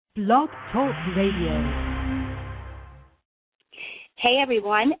Blog Talk Radio. Hey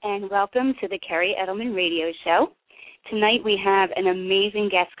everyone, and welcome to the Kerri Edelman Radio Show. Tonight we have an amazing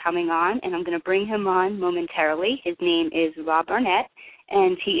guest coming on, and I'm going to bring him on momentarily. His name is Rob Barnett,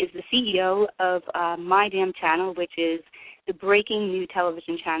 and he is the CEO of My Damn Channel, which is the breaking new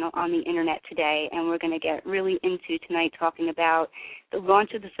television channel on the internet today. And we're going to get really into tonight talking about the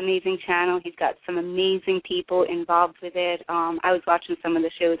launch of this amazing channel. He's got some amazing people involved with it. I was watching some of the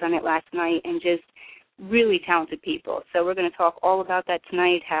shows on it last night, and just really talented people. So we're going to talk all about that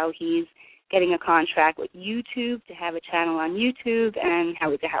tonight, how he's getting a contract with YouTube to have a channel on YouTube, and how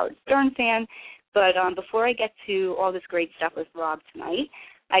he's a Howard Stern fan. But before I get to all this great stuff with Rob tonight,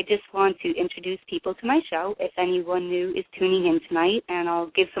 I just want to introduce people to my show, if anyone new is tuning in tonight, and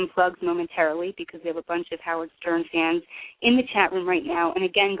I'll give some plugs momentarily because we have a bunch of Howard Stern fans in the chat room right now. And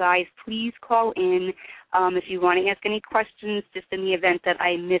again, guys, please call in if you want to ask any questions, just in the event that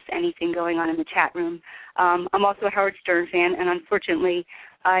I miss anything going on in the chat room. I'm also a Howard Stern fan, and unfortunately,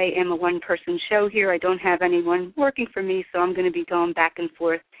 I am a one-person show here. I don't have anyone working for me, so I'm going to be going back and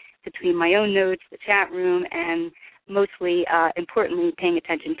forth between my own notes, the chat room, and mostly, importantly, paying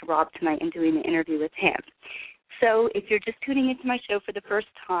attention to Rob tonight and doing the interview with him. So if you're just tuning into my show for the first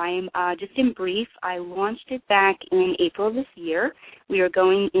time, just in brief, I launched it back in April of this year. We are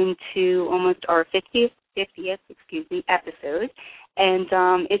going into almost our 50th episode, and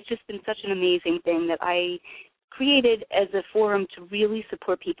it's just been such an amazing thing that I created as a forum to really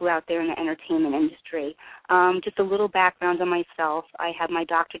support people out there in the entertainment industry. Just a little background on myself. I have my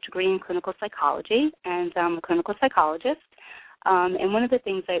doctorate degree in clinical psychology, and I'm a clinical psychologist. And one of the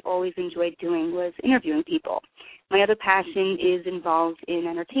things I always enjoyed doing was interviewing people. My other passion is involved in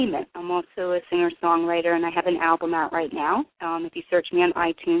entertainment. I'm also a singer-songwriter, and I have an album out right now. If you search me on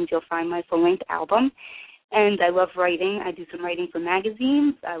iTunes, you'll find my full-length album. And I love writing. I do some writing for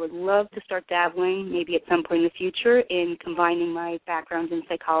magazines. I would love to start dabbling, maybe at some point in the future, in combining my background in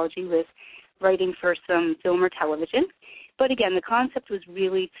psychology with writing for some film or television. But again, the concept was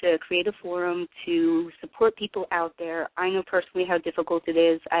really to create a forum to support people out there. I know personally how difficult it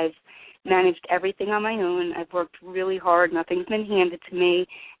is. I've managed everything on my own. I've worked really hard. Nothing's been handed to me.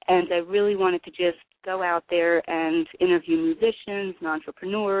 And I really wanted to just go out there and interview musicians,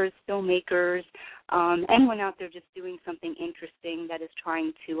 entrepreneurs, filmmakers, anyone out there just doing something interesting that is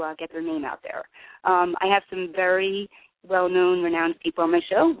trying to get their name out there. I have some very well-known, renowned people on my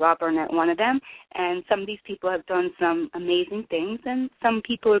show, Rob Barnett, one of them, and some of these people have done some amazing things, and some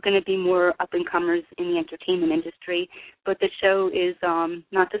people are going to be more up-and-comers in the entertainment industry, but the show is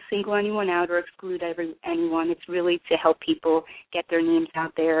not to single anyone out or exclude anyone. It's really to help people get their names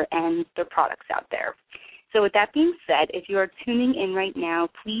out there and their products out there. So with that being said, if you are tuning in right now,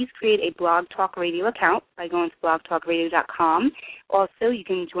 please create a Blog Talk Radio account by going to blogtalkradio.com. Also, you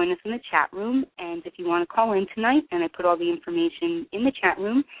can join us in the chat room, and if you want to call in tonight, and I put all the information in the chat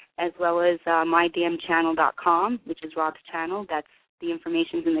room, as well as mydamnchannel.com, which is Rob's channel. That's the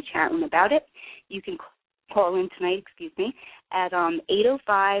information in the chat room about it. You can call in tonight, at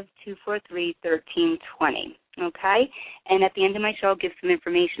 805-243-1320. Okay? And at the end of my show, I'll give some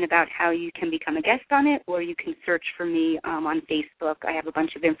information about how you can become a guest on it, or you can search for me on Facebook. I have a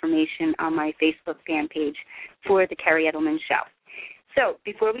bunch of information on my Facebook fan page for the Kerri Edelman Show. So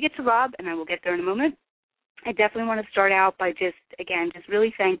before we get to Rob, and I will get there in a moment, I definitely want to start out by just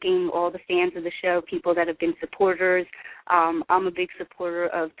really thanking all the fans of the show, people that have been supporters. I'm a big supporter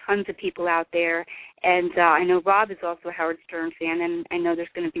of tons of people out there, and I know Rob is also a Howard Stern fan, and I know there's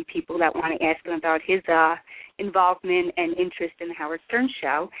going to be people that want to ask him about his involvement and interest in the Howard Stern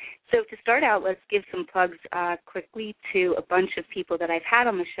Show. So to start out, let's give some plugs quickly to a bunch of people that I've had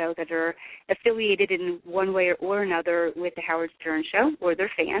on the show that are affiliated in one way or another with the Howard Stern Show or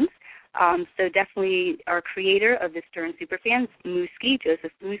their fans. So definitely our creator of the Stern Superfans,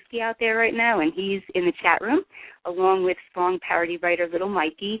 Joseph Mooski out there right now, and he's in the chat room, along with song parody writer Little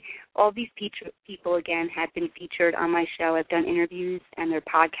Mikey. All these people, again, have been featured on my show. I've done interviews, and their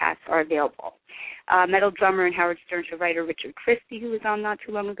podcasts are available. Metal drummer and Howard Stern Show writer Richard Christie, who was on not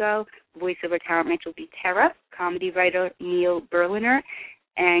too long ago, voiceover talent Rachel B. Terra, comedy writer Neil Berliner,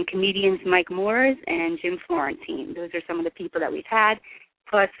 and comedians Mike Moores and Jim Florentine. Those are some of the people that we've had,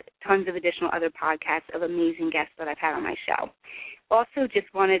 plus tons of additional other podcasts of amazing guests that I've had on my show. Also,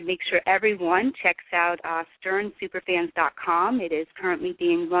 just wanted to make sure everyone checks out sternsuperfans.com. It is currently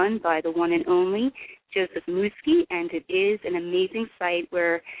being run by the one and only Joseph Mooski, and it is an amazing site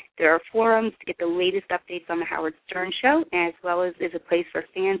where there are forums to get the latest updates on the Howard Stern Show, as well as is a place for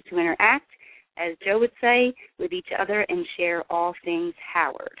fans to interact, as Joe would say, with each other and share all things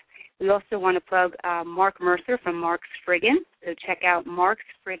Howard. We also want to plug Mark Mercer from Mark's Friggin. So check out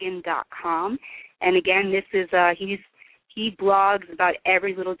marksfriggin.com. And again, this is he blogs about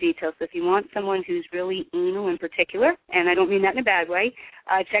every little detail. So if you want someone who's really anal in particular, and I don't mean that in a bad way,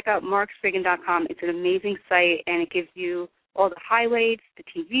 check out marksfriggin.com. It's an amazing site, and it gives you all the highlights, the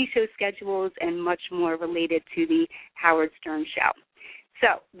TV show schedules, and much more related to the Howard Stern show.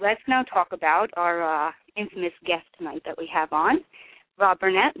 So let's now talk about our infamous guest tonight that we have on, Rob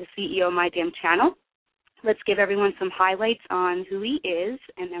Barnett, the CEO of My Damn Channel. Let's give everyone some highlights on who he is,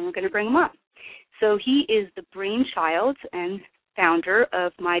 and then we're going to bring him up. So he is the brainchild and founder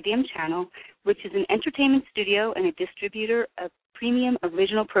of My Damn Channel, which is an entertainment studio and a distributor of premium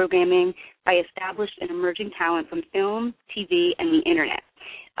original programming by established and emerging talent from film, TV, and the Internet.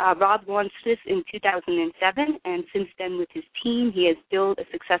 Rob launched this in 2007, and since then with his team, he has built a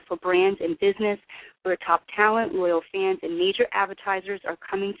successful brand and business where top talent, loyal fans, and major advertisers are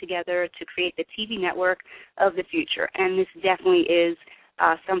coming together to create the TV network of the future. And this definitely is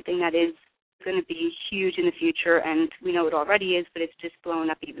something that is going to be huge in the future, and we know it already is, but it's just blown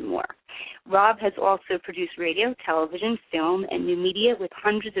up even more. Rob has also produced radio, television, film, and new media with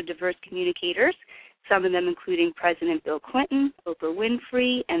hundreds of diverse communicators, some of them including President Bill Clinton, Oprah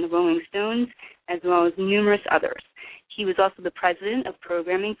Winfrey, and the Rolling Stones, as well as numerous others. He was also the president of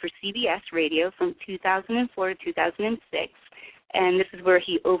programming for CBS Radio from 2004 to 2006, and this is where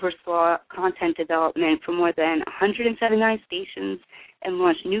he oversaw content development for more than 179 stations and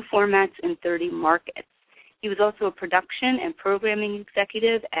launched new formats in 30 markets. He was also a production and programming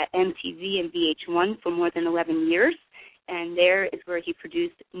executive at MTV and VH1 for more than 11 years, and there is where he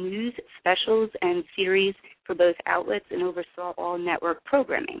produced news, specials, and series for both outlets and oversaw all network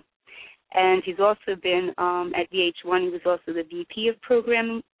programming. And he's also been at VH1. He was also the VP of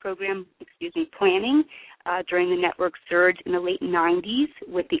planning during the network surge in the late 90s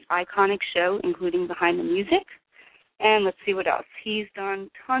with the iconic show, including Behind the Music. And let's see what else. He's done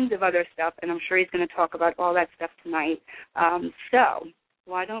tons of other stuff, and I'm sure he's going to talk about all that stuff tonight. So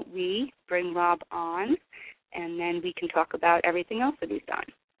why don't we bring Rob on, and then we can talk about everything else that he's done.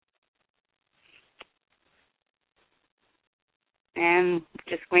 And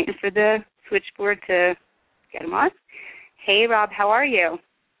just waiting for the switchboard to get him on. Hey, Rob, how are you?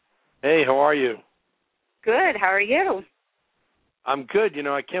 Hey, how are you? Good. How are you? I'm good. You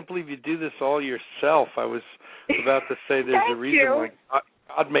know, I can't believe you do this all yourself. I was about to say there's a reason why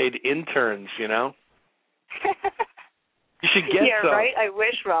God made interns, you know? You should get some. Yeah, right? I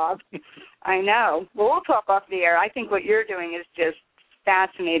wish, Rob. I know. Well, we'll talk off the air. I think what you're doing is just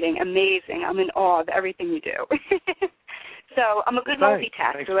fascinating, amazing. I'm in awe of everything you do. So I'm a good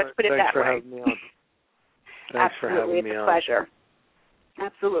multitasker, so let's put it that way. Thanks for having me on. Thanks for having me on. It's a pleasure.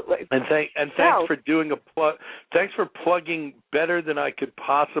 Absolutely. And thanks for doing a plug. Thanks for plugging better than I could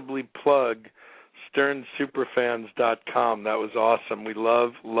possibly plug SternSuperfans.com. That was awesome. We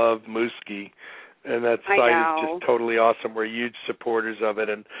love Mooski, and that site is just totally awesome. We're huge supporters of it,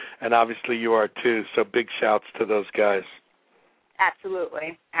 and obviously you are too. So big shouts to those guys.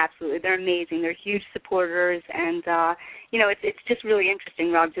 Absolutely. They're amazing. They're huge supporters, and it's just really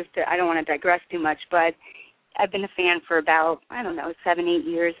interesting, Rob. I don't want to digress too much, but I've been a fan for about 7-8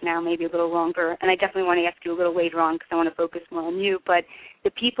 years now, maybe a little longer, and I definitely want to ask you a little later on because I want to focus more on you. But the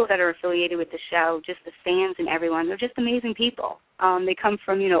people that are affiliated with the show, just the fans and everyone, they're just amazing people. They come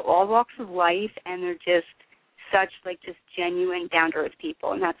from all walks of life, and they're just such just genuine, down-to-earth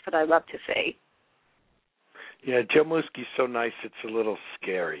people, and that's what I love to see. Yeah, Joe Mooski's so nice it's a little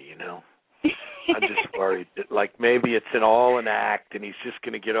scary, you know. I'm just worried that, maybe it's all an act and he's just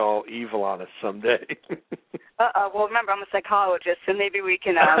going to get all evil on us someday. Well, remember, I'm a psychologist, so maybe we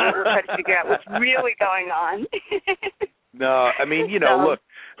can we'll try to figure out what's really going on. No, I mean, look,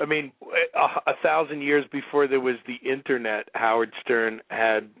 1,000 years before there was the Internet, Howard Stern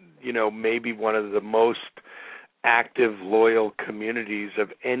had, maybe one of the most active, loyal communities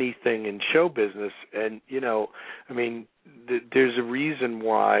of anything in show business. And, there's a reason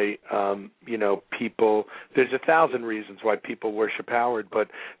why, people, there's 1,000 reasons why people worship Howard, but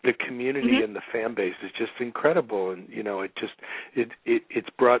the community and the fan base is just incredible. And, it's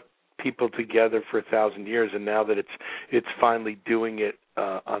brought people together for 1,000 years. And now that it's finally doing it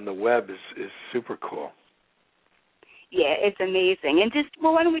on the web is super cool. Yeah, it's amazing. And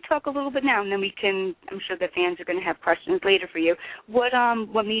why don't we talk a little bit now, and then I'm sure the fans are going to have questions later for you. What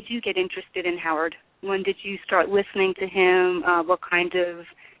made you get interested in Howard? When did you start listening to him? What kind of,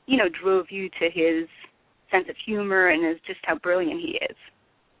 drove you to his sense of humor and just how brilliant he is?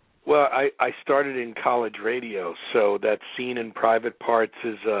 Well, I started in college radio, so that Scene in Private Parts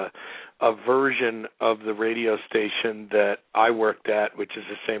is a version of the radio station that I worked at, which is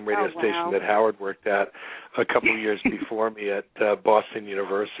the same radio station that Howard worked at a couple of years before me at Boston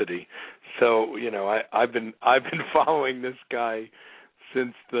University. So, you know, I've been following this guy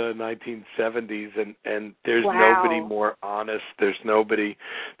since the 1970s, and there's nobody more honest. There's nobody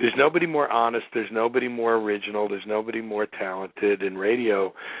more honest. There's nobody more original. There's nobody more talented in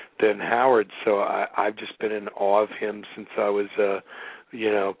radio than Howard. So I've just been in awe of him since I was a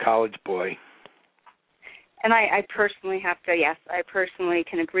college boy. And I personally have to, yes, I personally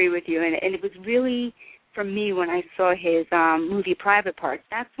can agree with you. And it was really, for me, when I saw his movie Private Parts,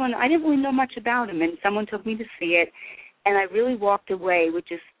 that's when I didn't really know much about him, and someone took me to see it. And I really walked away with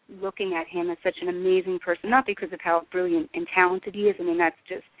just looking at him as such an amazing person, not because of how brilliant and talented he is. I mean, that's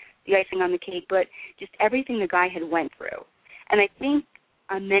just the icing on the cake, but just everything the guy had went through. And I think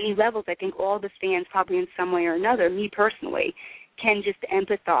on many levels, I think all the fans probably in some way or another, me personally, can just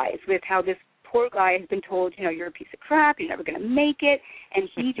empathize with how this poor guy has been told, you know, you're a piece of crap, you're never going to make it, and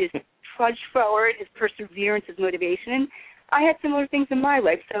he just trudged forward, his perseverance, his motivation. I had similar things in my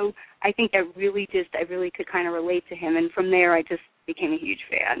life, so I think I really could kind of relate to him, and from there I just became a huge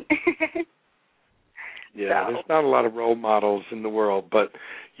fan. Yeah, so. There's not a lot of role models in the world, but,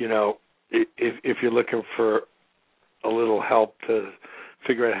 you know, if you're looking for a little help to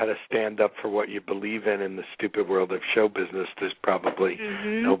figure out how to stand up for what you believe in the stupid world of show business, there's probably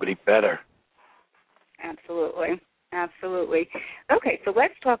nobody better. Absolutely. Okay, so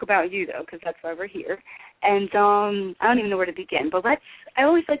let's talk about you, though, because that's why we're here. And I don't even know where to begin, but I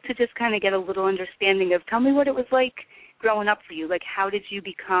always like to just kind of get a little understanding of, tell me what it was like growing up for you. Like, how did you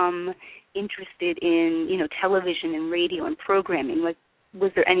become interested in, you know, television and radio and programming? Like,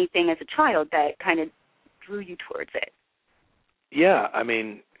 was there anything as a child that kind of drew you towards it? Yeah, I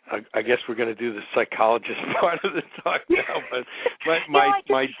mean, I guess we're going to do the psychologist part of the talk now, but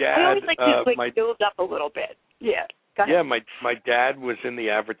my dad... I always like to build up a little bit. Yeah. Yeah, my dad was in the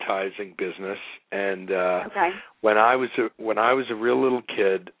advertising business, and when I was a real little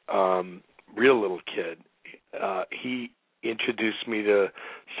kid, he introduced me to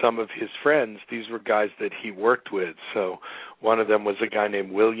some of his friends. These were guys that he worked with. So one of them was a guy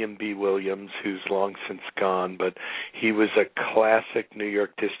named William B. Williams, who's long since gone, but he was a classic New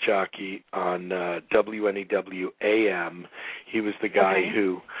York disc jockey on WNEW AM. He was the guy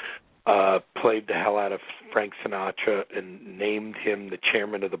who played the hell out of Frank Sinatra and named him the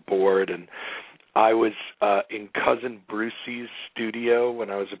chairman of the board. And I was in Cousin Brucey's studio when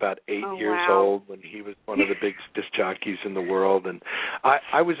I was about 8 years old, when he was one of the big disc jockeys in the world. And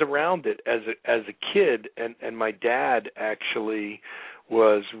I was around it as a kid, and my dad actually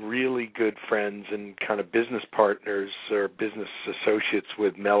was really good friends and kind of business partners or business associates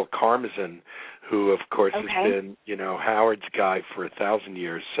with Mel Karmazin, who, of course, has been, you know, Howard's guy for 1,000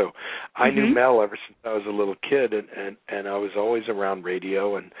 years. So I knew Mel ever since I was a little kid, and I was always around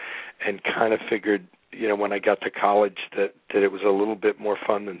radio and kind of figured, you know, when I got to college that it was a little bit more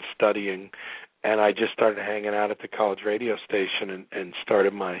fun than studying. And I just started hanging out at the college radio station and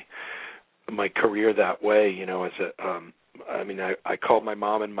started my career that way, you know, as a I called my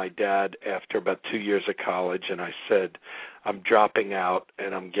mom and my dad after about 2 years of college, and I said, I'm dropping out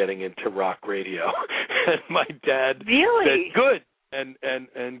and I'm getting into rock radio. And my dad said, good,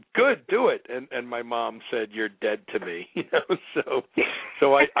 and good, do it. And my mom said, you're dead to me. You know,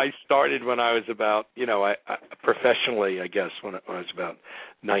 so I started when I was about, you know, I professionally, I guess, when I was about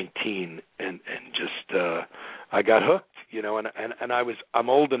 19, and just I got hooked, you know, and I'm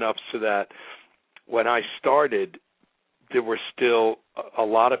old enough so that when I started, there were still a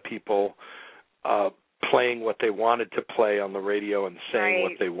lot of people playing what they wanted to play on the radio and saying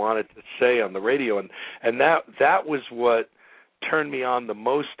what they wanted to say on the radio, and that was what turned me on the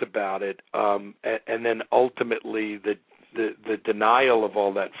most about it. And then ultimately, the denial of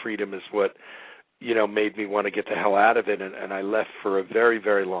all that freedom is what, you know, made me want to get the hell out of it. And I left for a very,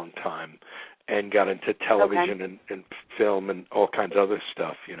 very long time and got into television and film and all kinds of other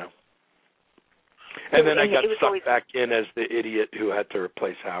stuff, you know. And then I got sucked back in as the idiot who had to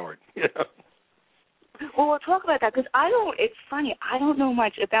replace Howard. You know? Well, we'll talk about that because it's funny, I don't know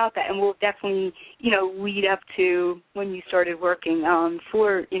much about that, and we'll definitely, you know, lead up to when you started working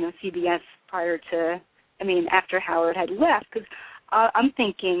for, you know, CBS after Howard had left, because I'm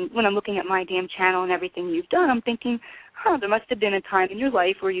thinking, when I'm looking at My Damn Channel and everything you've done, I'm thinking, there must have been a time in your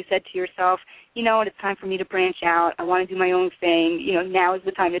life where you said to yourself, you know what, it's time for me to branch out, I want to do my own thing, you know, now is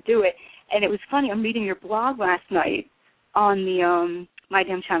the time to do it. And it was funny, I'm reading your blog last night on the My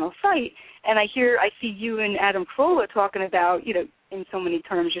Damn Channel site, and I see you and Adam Carolla talking about, you know, in so many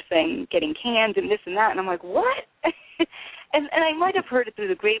terms you're saying getting canned and this and that, and I'm like, what? and I might have heard it through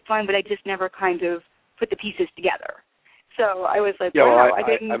the grapevine, but I just never kind of put the pieces together. So I was like, yeah, wow, well, I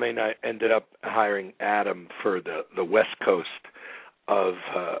didn't. I ended up hiring Adam for the West Coast of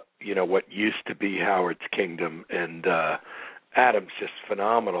what used to be Howard's Kingdom, and Adam's just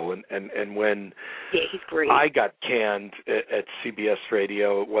phenomenal. And when he's great. I got canned at CBS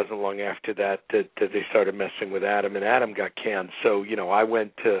Radio, it wasn't long after that they started messing with Adam, and Adam got canned. So I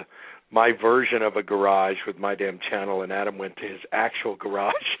went to my version of a garage with my damn channel, and Adam went to his actual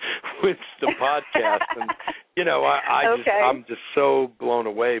garage with the podcast. And I'm just so blown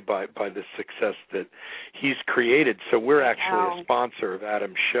away by the success that he's created. So we're actually a sponsor of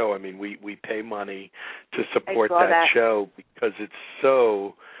Adam's show. I mean, we pay money to support that show because it's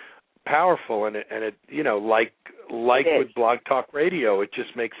so powerful, and it like with Blog Talk Radio, it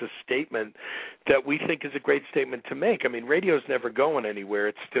just makes a statement that we think is a great statement to make. I mean, radio's never going anywhere.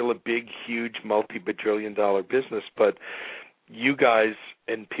 It's still a big, huge, multi-bajillion-dollar business, but you guys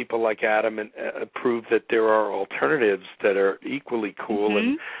and people like Adam prove that there are alternatives that are equally cool.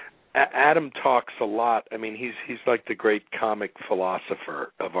 Mm-hmm. And Adam talks a lot. I mean, he's like the great comic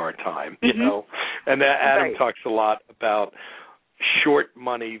philosopher of our time, And Adam talks a lot about short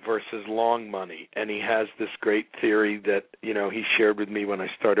money versus long money, and he has this great theory that he shared with me when I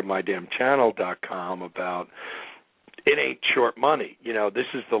started mydamnchannel.com about it ain't short money. This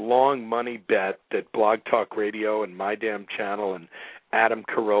is the long money bet that Blog Talk Radio and My Damn Channel and Adam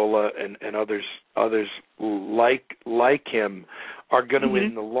Carolla and others like him are going to,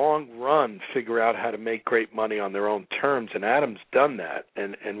 in the long run, figure out how to make great money on their own terms, and Adam's done that.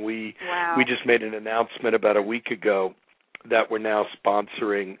 And we just made an announcement about a week ago that we're now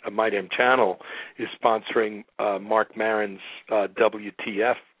sponsoring, My Damn Channel is sponsoring Mark Maron's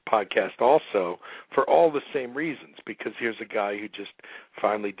WTF podcast also for all the same reasons, because here's a guy who just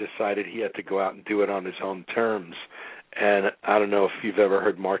finally decided he had to go out and do it on his own terms. And I don't know if you've ever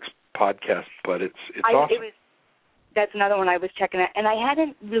heard Mark's podcast, but it's awesome. That's another one I was checking out. And I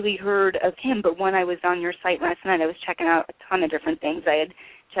hadn't really heard of him, but when I was on your site last night, I was checking out a ton of different things. I had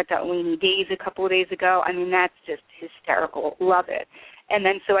checked out Rainy Days a couple of days ago. I mean, that's just hysterical. Love it. And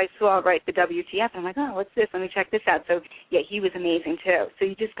then so I saw, the WTF. I'm like, oh, what's this? Let me check this out. So, yeah, he was amazing, too. So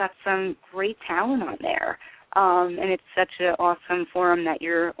you just got some great talent on there. And it's such an awesome forum that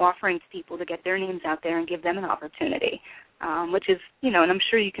you're offering to people to get their names out there and give them an opportunity, which is, and I'm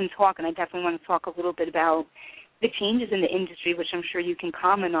sure you can talk, and I definitely want to talk a little bit about the changes in the industry, which I'm sure you can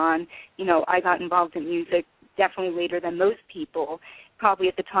comment on. I got involved in music definitely later than most people, probably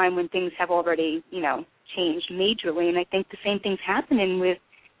at the time when things have already, changed majorly. And I think the same thing's happening with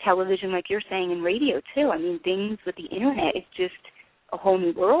television, like you're saying, and radio, too. I mean, things with the Internet is just a whole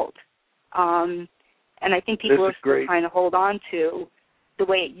new world. And I think people are still trying to hold on to the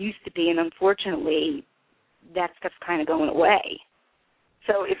way it used to be, and unfortunately, that stuff's kind of going away.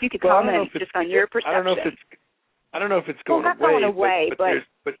 So if you could comment just on your perception. I don't know if it's going away. Not going away, but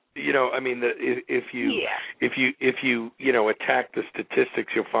I mean, if you attack the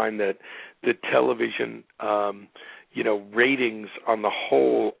statistics, you'll find that the television, ratings on the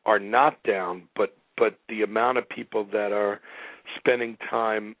whole are not down, but the amount of people that are spending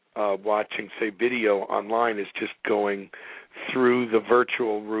time watching, say, video online is just going through the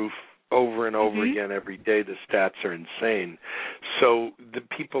virtual roof over and over again every day. The stats are insane. So the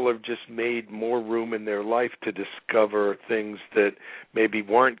people have just made more room in their life to discover things that maybe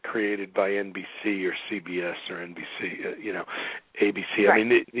weren't created by NBC or CBS or NBC, ABC. Right. I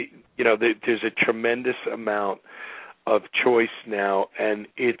mean, there's a tremendous amount of choice now, and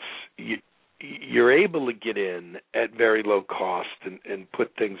you're able to get in at very low cost and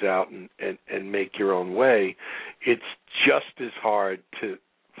put things out and make your own way. It's just as hard to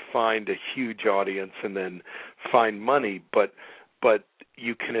find a huge audience and then find money, but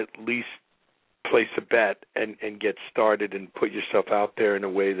you can at least place a bet and get started and put yourself out there in a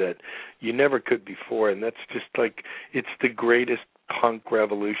way that you never could before. And that's just it's the greatest punk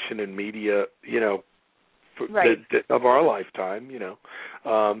revolution in media, of our lifetime,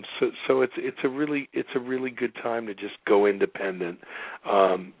 So it's a really good time to just go independent,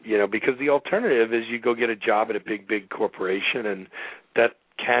 because the alternative is you go get a job at a big corporation, and that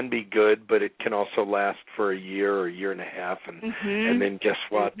can be good, but it can also last for a year or a year and a half, and then guess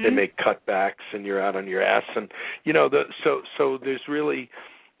what? They make cutbacks, and you're out on your ass, and so there's really,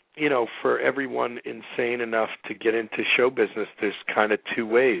 for everyone insane enough to get into show business, there's kind of two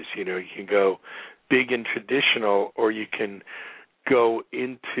ways. You can go big and traditional, or you can go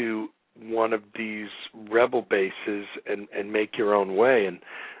into one of these rebel bases and make your own way. And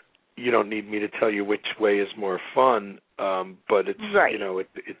you don't need me to tell you which way is more fun, but it's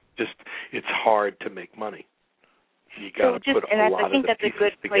it's hard to make money. you got to put a lot of the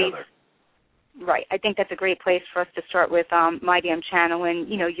pieces together. Right. I think that's a great place for us to start with My Damn Channel and,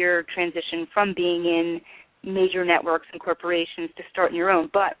 your transition from being in major networks and corporations to starting your own.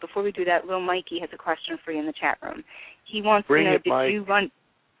 But before we do that, Lil Mikey has a question for you in the chat room. He wants to know,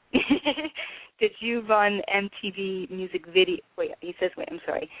 did you run MTV music video? I'm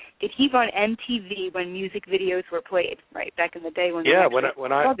sorry. Did he run MTV when music videos were played? Right, back in the day when. Yeah,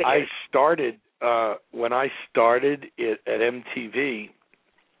 when I started it at MTV,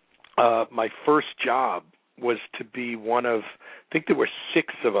 my first job was to be one of, I think there were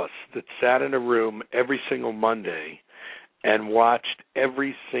 6 of us that sat in a room every single Monday and watched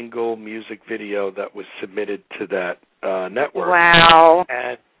every single music video that was submitted to that network. Wow.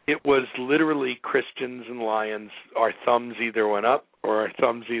 And it was literally Christians and Lions. Our thumbs either went up or our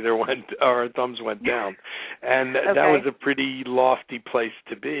thumbs went down. And that was a pretty lofty place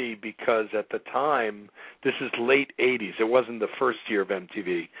to be because at the time, this is late 80s. It wasn't the first year of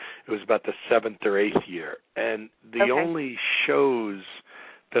MTV. It was about the 7th or 8th year. And the only shows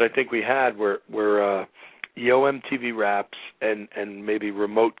that I think we had were Yo MTV Raps and maybe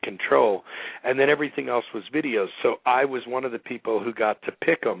Remote Control, and then everything else was videos. So I was one of the people who got to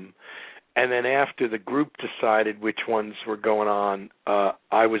pick them, and then after the group decided which ones were going on,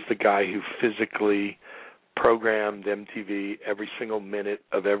 I was the guy who physically programmed MTV every single minute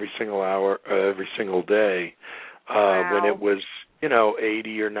of every single hour, every single day, when it was,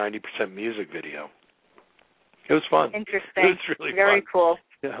 80 or 90% music video. It was fun. Interesting. It was really Very fun. Cool.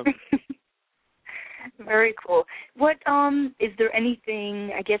 Yeah. Very cool. What is there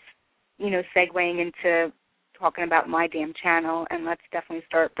anything, I guess, segueing into talking about My Damn Channel, and let's definitely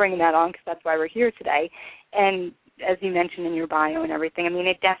start bringing that on because that's why we're here today. And as you mentioned in your bio and everything, I mean,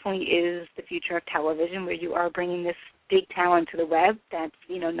 it definitely is the future of television where you are bringing this big talent to the web that's,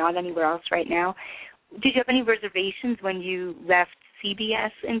 not anywhere else right now. Did you have any reservations when you left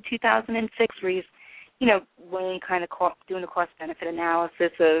CBS in 2006 where you, weighing kind of doing the cost-benefit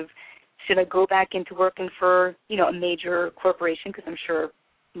analysis of, should I go back into working for, a major corporation? Because I'm sure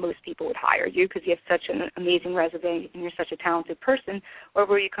most people would hire you because you have such an amazing resume and you're such a talented person. Or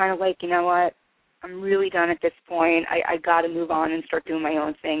were you kind of like, you know what, I'm really done at this point. I got to move on and start doing my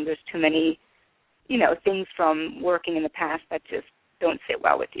own thing. There's too many, things from working in the past that just don't sit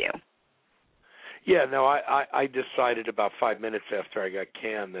well with you. Yeah, no, I decided about 5 minutes after I got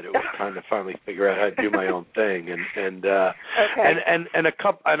canned that it was time to finally figure out how to do my own thing, and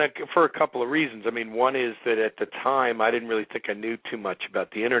for a couple of reasons. I mean, one is that at the time I didn't really think I knew too much about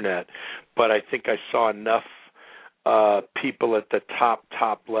the internet, but I think I saw enough people at the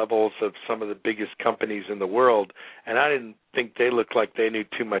top levels of some of the biggest companies in the world, and I didn't think they looked like they knew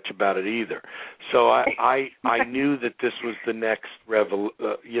too much about it either. So I knew that this was the next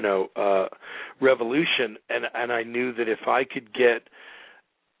revolution, and I knew that if I could get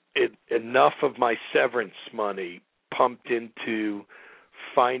enough of my severance money pumped into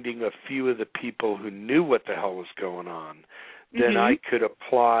finding a few of the people who knew what the hell was going on, then I could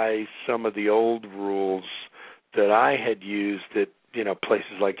apply some of the old rules that I had used at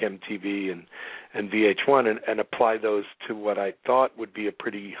places like MTV and VH1 and apply those to what I thought would be a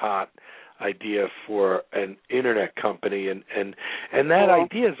pretty hot idea for an internet company, and that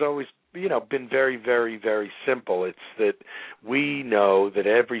idea has always been very, very, very simple. It's that we know that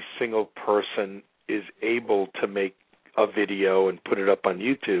every single person is able to make a video and put it up on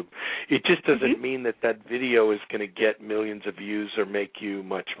YouTube. It just doesn't mean that video is going to get millions of views or make you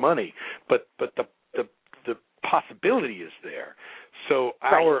much money, but the possibility is there. So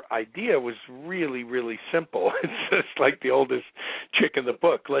our idea was really, really simple. It's just like the oldest trick in the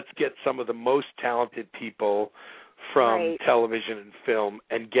book. Let's get some of the most talented people from television and film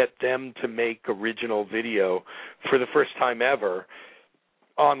and get them to make original video for the first time ever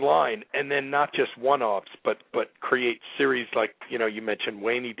online, and then not just one-offs, but create series like, you mentioned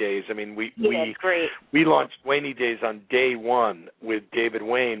Wayne Days. I mean, we launched Wayne Days on day one with David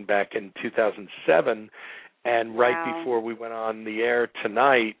Wayne back in 2007, and right before we went on the air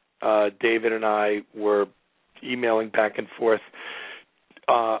tonight, David and I were emailing back and forth,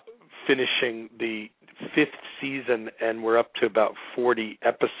 finishing the 5th season, and we're up to about 40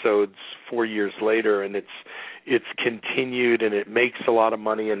 episodes 4 years later, and it's continued, and it makes a lot of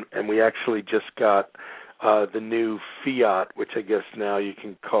money, and we actually just got the new Fiat, which I guess now you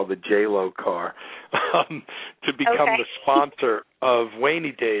can call the J-Lo car, to become the sponsor of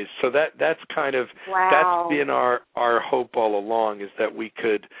Wayne Days. So that's kind of that's been our hope all along, is that we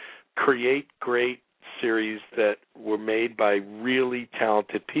could create great series that were made by really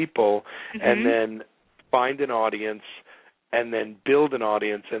talented people, and then find an audience, and then build an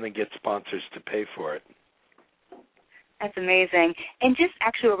audience, and then get sponsors to pay for it. That's amazing. And just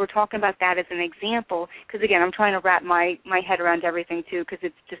actually what we're talking about that as an example, because, again, I'm trying to wrap my head around everything, too, because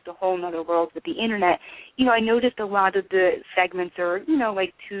it's just a whole other world with the Internet. You know, I noticed a lot of the segments are, you know,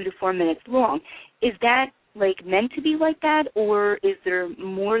 like 2 to 4 minutes long. Is that, like, meant to be like that, or is there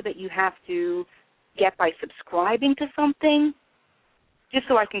more that you have to get by subscribing to something? Just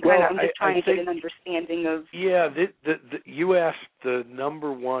so I can kind of, I'm just trying to get an understanding of. Yeah, you asked the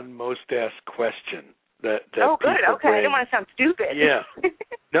number one most asked question. That oh, good. Okay, bring. I didn't want to sound stupid. Yeah.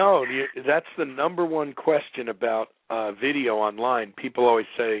 No, that's the number one question about video online. People always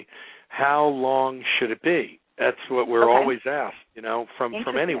say, how long should it be? That's what we're always asked, you know, from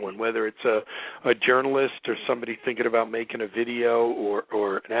anyone, whether it's a journalist or somebody thinking about making a video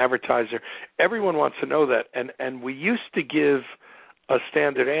or an advertiser. Everyone wants to know that. And we used to give a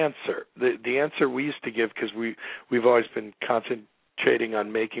standard answer. The answer we used to give, because we've always been concentrating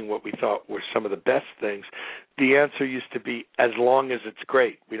on making what we thought were some of the best things, the answer used to be as long as it's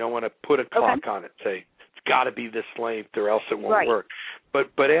great. We don't want to put a clock on it, say it's got to be this length or else it won't work.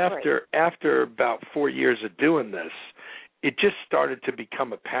 But after about 4 years of doing this, it just started to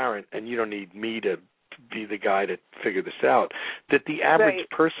become apparent, and you don't need me to be the guy to figure this out, that the average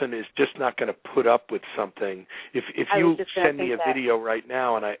person is just not going to put up with something. If you send me a video right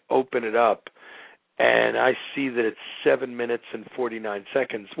now and I open it up and I see that it's 7 minutes and 49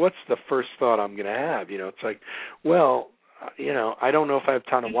 seconds, what's the first thought I'm going to have? You know, it's like, well, you know, I don't know if I have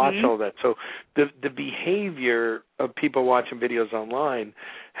time to watch all that. So the behavior of people watching videos online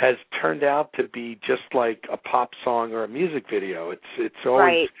has turned out to be just like a pop song or a music video. It's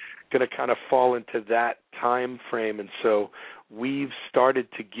always going to kind of fall into that time frame, and so we've started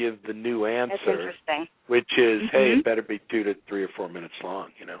to give the new answer, which is, hey, it better be 2 to 3 or 4 minutes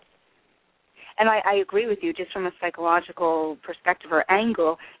long, you know. And I agree with you, just from a psychological perspective or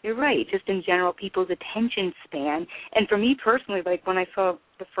angle. You're right, just in general, people's attention span. And for me personally, like when I saw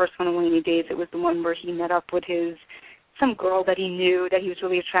the first one of Rainy Days, it was the one where he met up with some girl that he knew that he was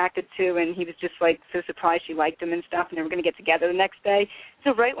really attracted to, and he was just like so surprised she liked him and stuff, and they were going to get together the next day.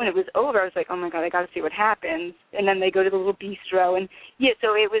 So right when it was over, I was like, oh my God, I got to see what happens. And then they go to the little bistro, and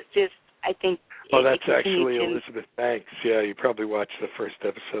so it was just, I think. Oh, that's actually Elizabeth Banks. Yeah, you probably watched the first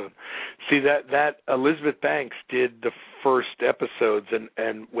episode. See, that Elizabeth Banks did the first episodes,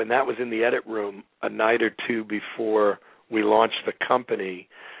 and when that was in the edit room a night or two before we launched the company,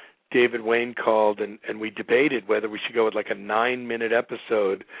 David Wayne called, and we debated whether we should go with like a 9-minute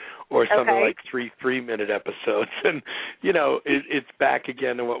episode or something like 3 3-minute episodes. And, you know, it's back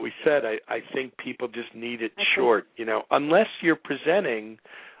again to what we said. I think people just need it short, you know, unless you're presenting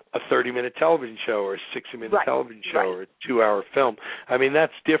a 30-minute television show or a 60-minute television show or a 2-hour film. I mean,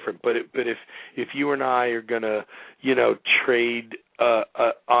 that's different. But if you and I are going to, you know, trade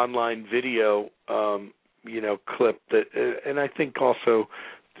online video, you know, clip that, and I think also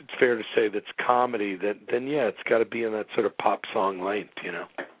it's fair to say that's comedy, then yeah, it's got to be in that sort of pop song length, you know.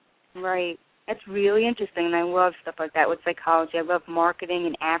 Right. That's really interesting, and I love stuff like that with psychology. I love marketing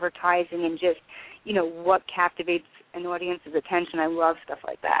and advertising and just, you know, what captivates an audience's attention. I love stuff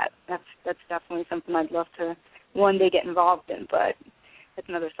like that. That's definitely something I'd love to one day get involved in, but that's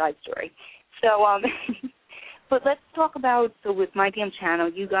another side story. So, but let's talk about, so with My Damn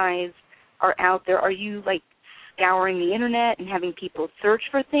Channel, you guys are out there. Are you, like, scouring the Internet and having people search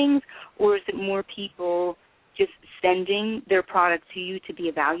for things, or is it more people just sending their product to you to be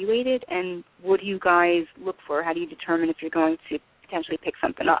evaluated? And what do you guys look for? How do you determine if you're going to potentially pick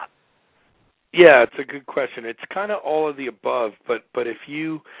something up? Yeah, it's a good question. It's kind of all of the above, but if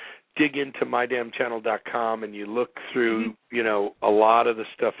you dig into mydamnchannel.com and you look through, you know, a lot of the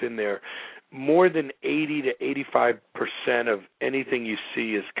stuff in there, more than 80 to 85% of anything you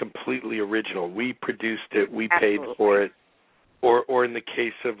see is completely original. We produced it, we paid for it, or in the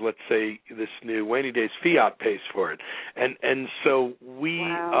case of, let's say, this new Rainy Days, Fiat pays for it, and so we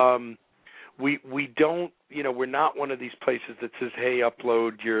don't, you know, we're not one of these places that says, hey,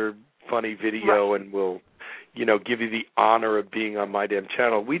 upload your funny video and we'll, you know, give you the honor of being on My Damn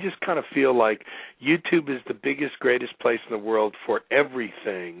Channel. We just kind of feel like YouTube is the biggest, greatest place in the world for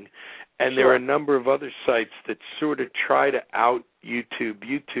everything, and there are a number of other sites that sort of try to out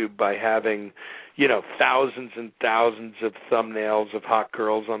YouTube by having, you know, thousands and thousands of thumbnails of hot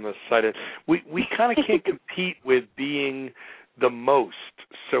girls on the site. We kind of can't compete with being the most,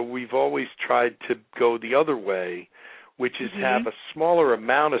 so we've always tried to go the other way, which is have a smaller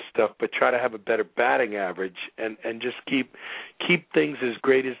amount of stuff but try to have a better batting average and just keep things as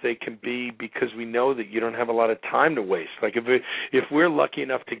great as they can be, because we know that you don't have a lot of time to waste. Like if we're lucky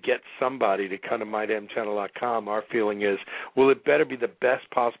enough to get somebody to come to mydamnchannel.com, our feeling is, well, it better be the best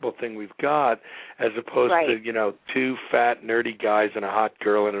possible thing we've got, as opposed to, two fat nerdy guys and a hot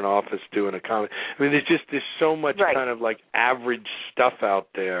girl in an office doing a comedy. I mean, there's so much kind of like average stuff out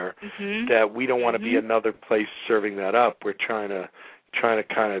there that we don't want to be another place serving that up. We're trying to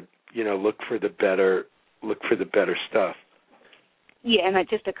kind of look for the better stuff. Yeah, and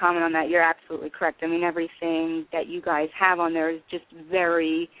just to comment on that, you're absolutely correct. I mean, everything that you guys have on there is just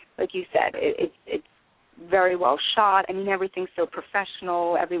very, like you said, it's very well shot. I mean, everything's so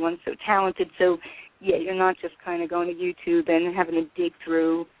professional. Everyone's so talented. So, yeah, you're not just kind of going to YouTube and having to dig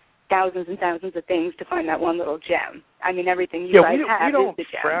through thousands and thousands of things to find that one little gem. I mean, everything you guys have is the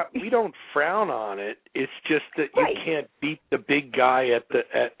gem. We don't frown on it. It's just that you can't beat the big guy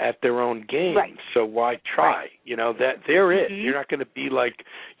at their own game. Right. So why try? That they're it. You're not going to be like,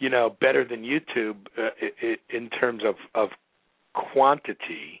 better than YouTube in terms of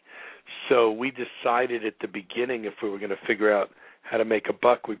quantity. So we decided at the beginning, if we were going to figure out how to make a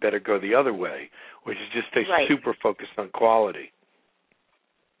buck, we better go the other way, which is just stay super focused on quality.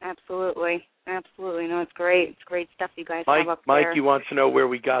 Absolutely. No, it's great. It's great stuff you guys have up there. Mikey wants to know where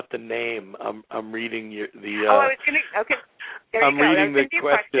we got the name. I'm reading the. I was going to. Okay. There I'm you go. reading the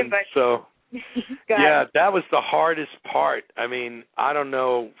question. So. Yeah, that was the hardest part. I mean, I don't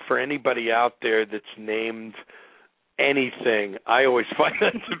know for anybody out there that's named anything. I always find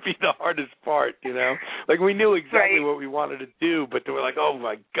that to be the hardest part. Like we knew exactly what we wanted to do, but they were like, "Oh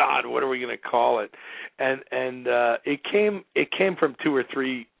my God, what are we going to call it?" And it came from two or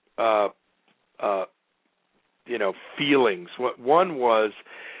three. Feelings. One was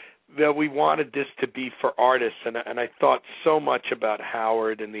that we wanted this to be for artists, and I thought so much about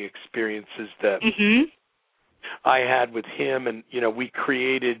Howard and the experiences that I had with him, and we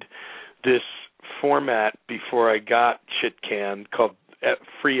created this format before I got Shit Canned called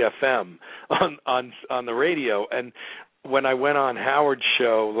Free FM on the radio, and when I went on Howard's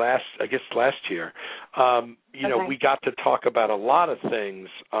show last year, we got to talk about a lot of things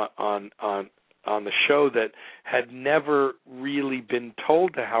on the show that had never really been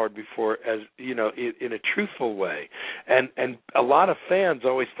told to Howard before, as in a truthful way, and a lot of fans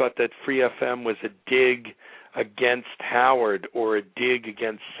always thought that Free FM was a dig against Howard or a dig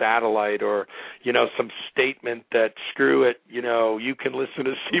against satellite or some statement that screw it, you can listen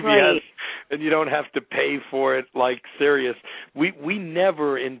to CBS and you don't have to pay for it like Sirius. We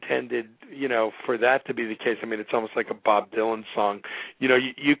never intended for that to be the case. I mean, it's almost like a Bob Dylan song.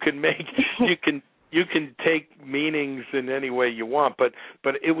 You can make you can take meanings in any way you want, but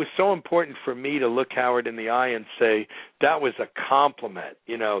it was so important for me to look Howard in the eye and say that was a compliment,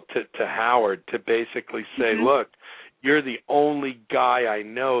 to Howard, to basically say, look, you're the only guy I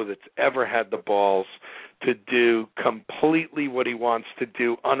know that's ever had the balls to do completely what he wants to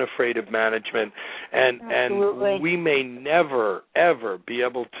do, unafraid of management, and we may never ever be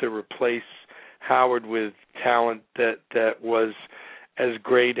able to replace Howard with talent that was as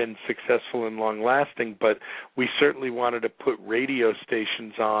great and successful and long-lasting, but we certainly wanted to put radio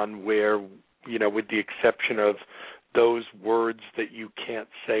stations on where, with the exception of those words that you can't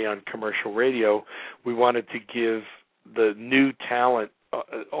say on commercial radio, we wanted to give the new talent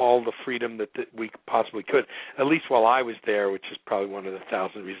all the freedom that we possibly could, at least while I was there, which is probably one of the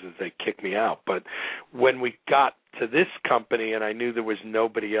 1,000 reasons they kicked me out. But when we got to this company and I knew there was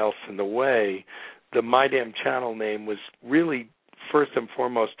nobody else in the way, the My Damn Channel name was really first and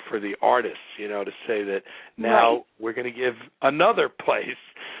foremost for the artists, to say that now we're going to give another place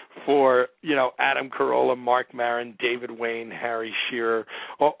for, Adam Carolla, Mark Maron, David Wayne, Harry Shearer,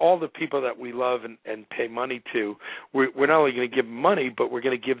 all the people that we love and pay money to. We're not only going to give them money, but we're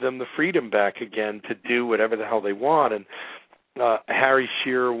going to give them the freedom back again to do whatever the hell they want. And Harry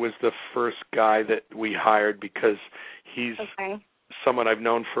Shearer was the first guy that we hired because he's someone I've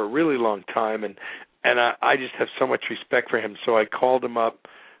known for a really long time, and I just have so much respect for him. So I called him up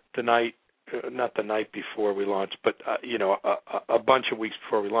not the night before we launched, but a bunch of weeks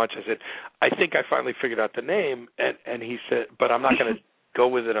before we launched. I said, I think I finally figured out the name, and he said, but I'm not going to go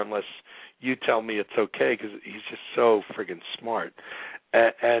with it unless you tell me it's okay, because he's just so friggin' smart.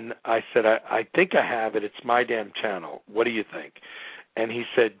 And I said, I think I have it. It's My Damn Channel. What do you think? And he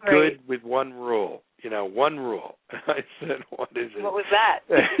said, good, with one rule. One rule. I said, what is it? What was that?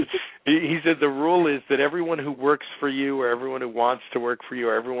 He said, the rule is that everyone who works for you or everyone who wants to work for you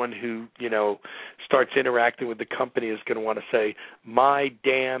or everyone who, starts interacting with the company is going to want to say, my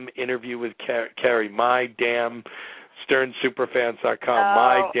damn interview with Kerri, my damn SternSuperfans.com. Oh.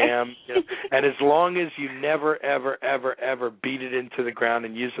 My damn. You know, and as long as you never, ever, ever, ever beat it into the ground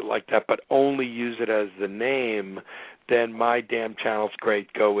and use it like that, but only use it as the name, then My Damn Channel's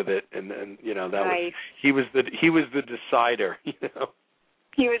great. Go with it. And you know, that nice. was he was the decider. You know.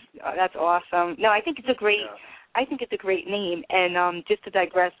 He was. Oh, that's awesome. No, I think it's a great. Yeah. I think it's a great name. And just to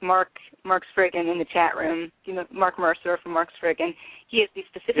digress, Mark Spriggan in the chat room, you know, Mark Mercer from Mark Spriggan, he has the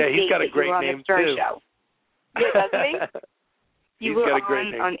specific yeah, he's date got a that great you were on name the Stern too. Show. Yeah, doesn't he? He's got a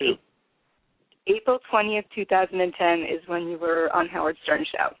great name too. April 20th, 2010 is when you were on Howard Stern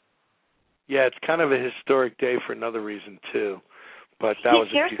Show. Yeah, it's kind of a historic day for another reason too. But that was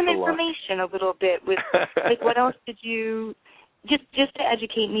share a piece some of luck. information a little bit with like what else did you just to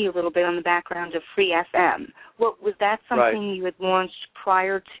educate me a little bit on the background of Free FM. What was that something you had launched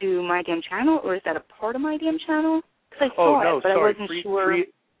prior to My Damn Channel, or is that a part of My Damn Channel? Because I saw it, but sorry. I wasn't sure.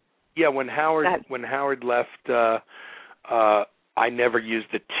 Yeah, when Howard left, I never used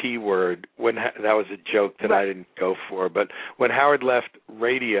the T word. That was a joke that I didn't go for. But when Howard left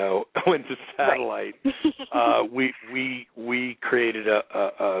radio, went to satellite, we created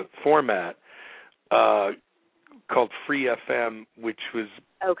a format called Free FM, which was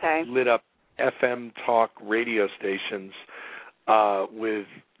lit up FM talk radio stations with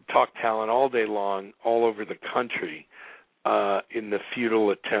talk talent all day long, all over the country, in the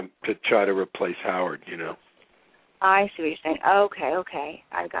futile attempt to try to replace Howard, you know. I see what you're saying. Okay,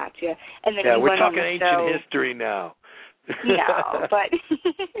 I got you. And then you we're went on talking the ancient show. history now. No, but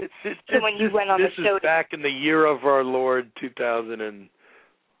so when you went on the show, this is back in the year of our Lord 2000 and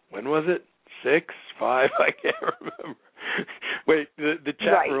when was it? 6, 5? I can't remember. Wait, the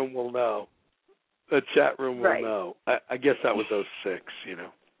chat room will know. The chat room will know. I guess that was 06, you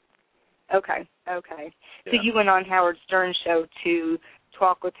know. Okay. So you went on Howard Stern's show to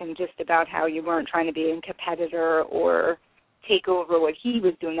talk with him just about how you weren't trying to be a competitor or take over what he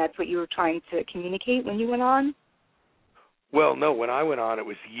was doing. That's what you were trying to communicate when you went on? Well, no, when I went on, it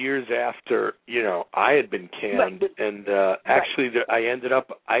was years after, you know, I had been canned, and actually I ended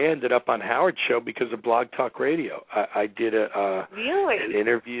up on Howard's show because of Blog Talk Radio. I did an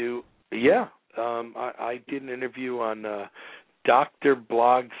interview. Yeah, I did an interview on Dr.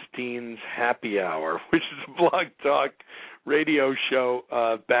 Blogstein's Happy Hour, which is a Blog Talk radio show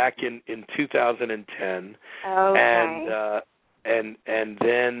back in 2010. Okay. And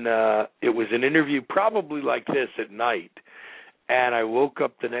then it was an interview probably like this at night. And I woke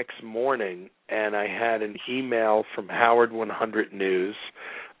up the next morning and I had an email from Howard 100 News,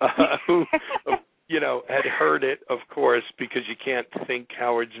 who, you know, had heard it, of course, because you can't think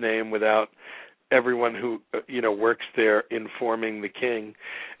Howard's name without everyone who, you know, works there informing the king.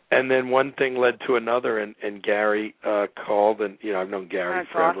 And then one thing led to another, and Gary called, and, you know, I've known Gary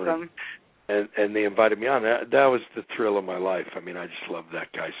forever. Awesome. And they invited me on. That was the thrill of my life. I mean, I just loved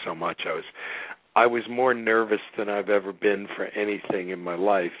that guy so much. I was more nervous than I've ever been for anything in my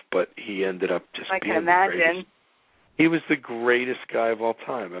life, but he ended up just being the greatest. He was the greatest guy of all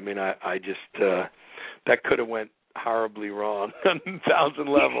time. I mean, I just that could have went horribly wrong on 1,000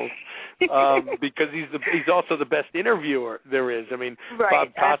 levels, because he's also the best interviewer there is. I mean, Bob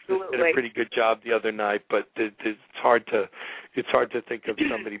Costas did a pretty good job the other night, but it's hard to think of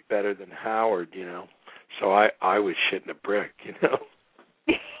somebody better than Howard, you know. So I was shitting a brick, you know.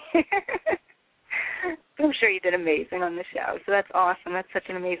 I'm sure you did amazing on the show, so that's awesome. That's such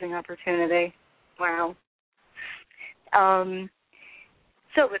an amazing opportunity. Wow.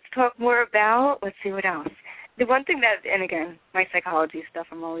 So let's talk more about, let's see what else. The one thing that, and again, my psychology stuff,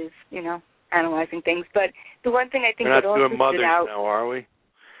 I'm always, you know, analyzing things, but the one thing I think that also stood out. We're not doing mothers now, are we?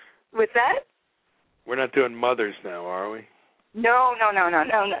 What's that? We're not doing mothers now, are we? No. I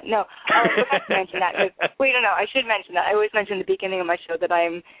forgot to mention that. Wait, no, I should mention that. I always mention at the beginning of my show that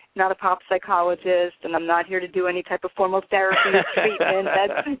I'm not a pop psychologist and I'm not here to do any type of formal therapy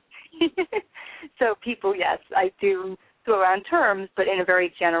treatment. So people, yes, I do throw around terms, but in a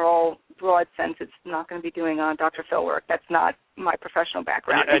very general, broad sense, it's not going to be doing Dr. Phil work. That's not my professional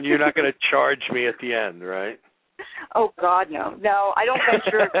background. And you're not going to charge me at the end, right? Oh, God, no. No, I don't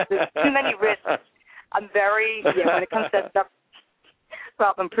venture. There's too many risks. I'm very, when it comes to that stuff,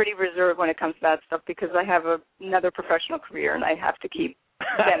 well, I'm pretty reserved when it comes to that stuff because I have another professional career and I have to keep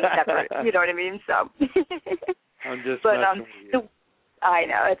them separate. You know what I mean? So. I'm just messing with you. I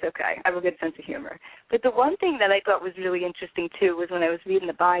know, it's okay. I have a good sense of humor. But the one thing that I thought was really interesting, too, was when I was reading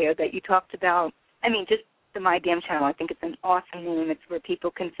the bio that you talked about, I mean, just the My Damn Channel. I think it's an awesome name. It's where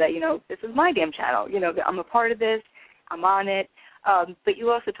people can say, you know, this is My Damn Channel. You know, I'm a part of this. I'm on it. But you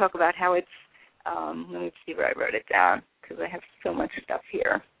also talk about how it's, let me see where I wrote it down because I have so much stuff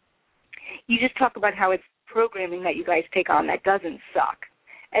here. You just talk about how it's programming that you guys take on that doesn't suck.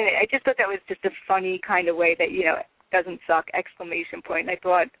 And I just thought that was just a funny kind of way that, it doesn't suck, exclamation point. And I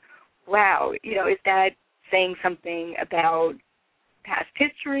thought, wow, is that saying something about past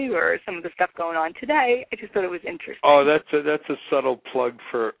history or some of the stuff going on today? I just thought it was interesting. Oh, that's a subtle plug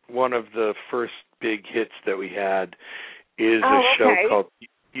for one of the first big hits that we had is a show called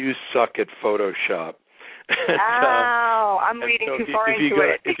You Suck at Photoshop. I'm reading too far into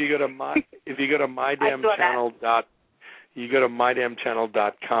it. If you go to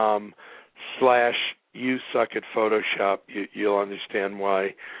mydamnchannel.com/You Suck at Photoshop, you'll understand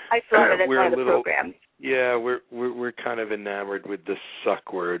why. I saw that as one of the programs. Yeah, we're kind of enamored with the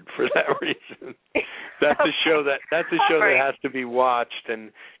suck word for that reason. That's a show that has to be watched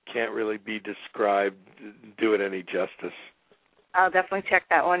and can't really be described, do it any justice. I'll definitely check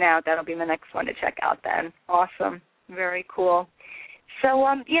that one out. That'll be my next one to check out then. Awesome. Very cool. So,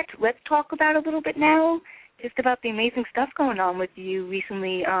 let's talk about a little bit now, just about the amazing stuff going on with you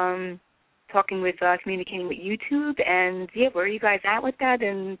recently, communicating with YouTube, and, where are you guys at with that,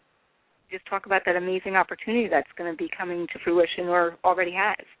 and just talk about that amazing opportunity that's going to be coming to fruition or already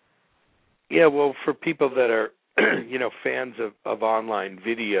has. Yeah, well, for people that are, fans of online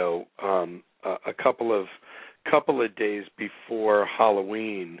video, a couple of days before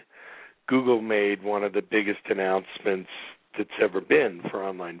Halloween, Google made one of the biggest announcements that's ever been for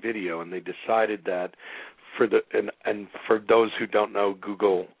online video, and they decided that for those who don't know,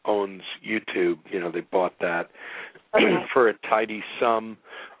 Google owns YouTube. They bought that for a tidy sum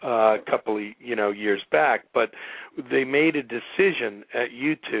a couple of years back, but they made a decision at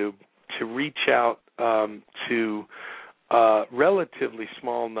YouTube to reach out to a relatively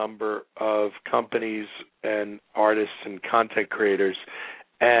small number of companies and artists and content creators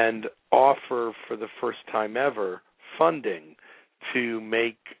and offer for the first time ever funding to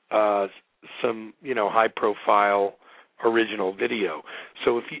make some high profile original video.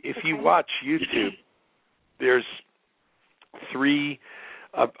 So if you watch YouTube, there's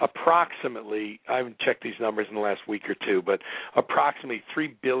approximately, I haven't checked these numbers in the last week or two, but approximately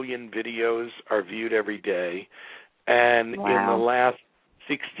 3 billion videos are viewed every day. And in the last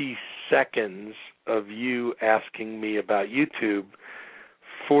 60 seconds of you asking me about YouTube,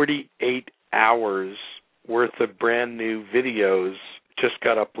 48 hours worth of brand new videos just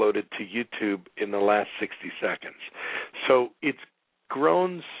got uploaded to YouTube in the last 60 seconds. So it's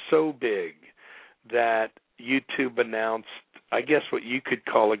grown so big that YouTube announced, I guess, what you could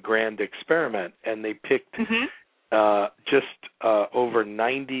call a grand experiment, and they picked over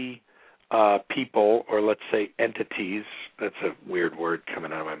 90 people, or let's say entities. That's a weird word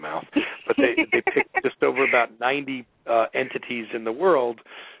coming out of my mouth. But they picked just over about 90 entities in the world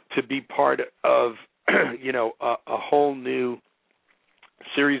to be part of, a whole new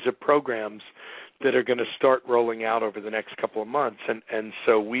series of programs that are going to start rolling out over the next couple of months. And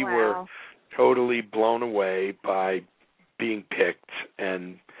so we were totally blown away by being picked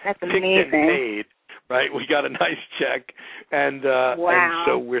and paid. Right, we got a nice check, and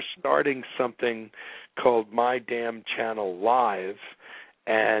so we're starting something called My Damn Channel Live,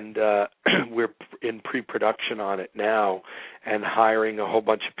 and we're in pre-production on it now, and hiring a whole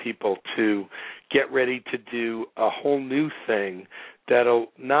bunch of people to get ready to do a whole new thing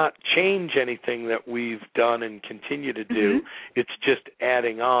that'll not change anything that we've done and continue to do. It's just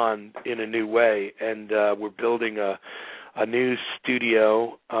adding on in a new way, and we're building a new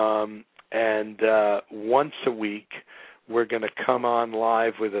studio. And once a week, we're going to come on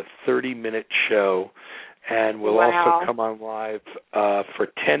live with a 30-minute show, and we'll also come on live for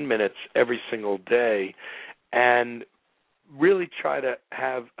 10 minutes every single day, and really try to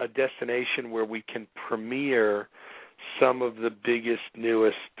have a destination where we can premiere some of the biggest,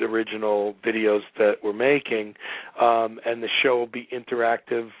 newest, original videos that we're making, and the show will be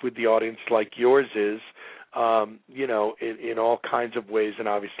interactive with the audience like yours is, in all kinds of ways, and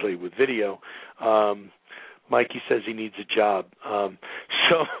obviously with video. Mikey says he needs a job,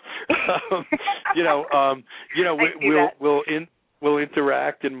 we'll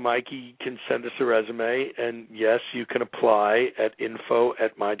interact, and Mikey can send us a resume, and yes, you can apply at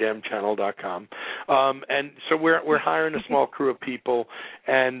info@mydamnchannel.com. And so we're hiring a small crew of people,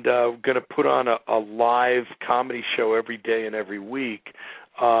 and going to put on a live comedy show every day and every week.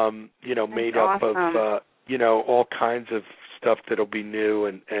 Made up of all kinds of stuff that'll be new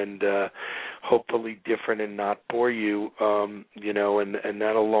and hopefully different and not bore you, and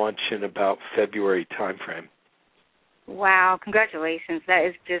that'll launch in about February timeframe. Wow, congratulations. That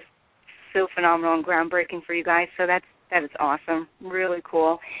is just so phenomenal and groundbreaking for you guys. So that is awesome. Really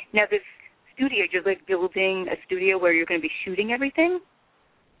cool. Now, this studio, you're like building a studio where you're going to be shooting everything?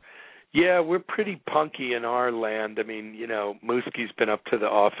 Yeah, we're pretty punky in our land. I mean, Mooskie's been up to the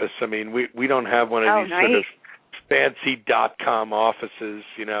office. I mean, we don't have one of these nice. sort of fancy .com offices,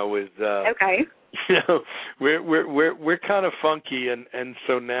 with Okay. we're kind of funky, and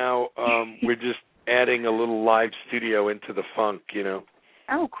so now we're just adding a little live studio into the funk.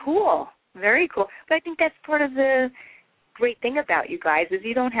 Oh, cool. Very cool. But I think that's part of the great thing about you guys is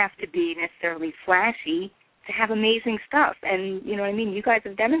you don't have to be necessarily flashy to have amazing stuff. And, you know what I mean? You guys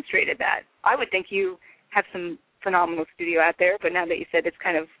have demonstrated that. I would think you have some phenomenal studio out there, but now that you said it's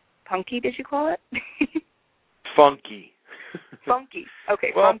kind of punky, did you call it? Funky. Funky.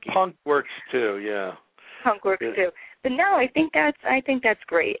 Okay, well, funky. Punk works too, yeah. Punk works too. But no, I think that's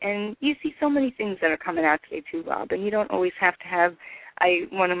great. And you see so many things that are coming out today too, Rob, and you don't always have to have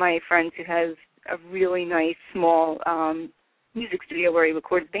one of my friends who has a really nice small music studio where he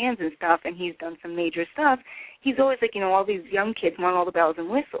records bands and stuff, and he's done some major stuff. He's always like, all these young kids want all the bells and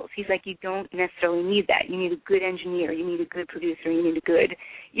whistles. He's like, you don't necessarily need that. You need a good engineer. You need a good producer. You need a good,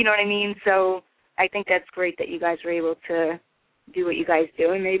 you know what I mean? So I think that's great that you guys were able to do what you guys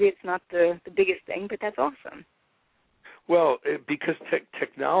do, and maybe it's not the biggest thing, but that's awesome. Well, because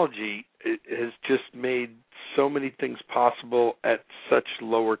technology has just made so many things possible at such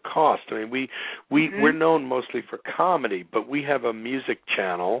lower cost. I mean, we're known mostly for comedy, but we have a music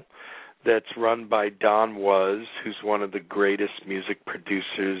channel that's run by Don Was, who's one of the greatest music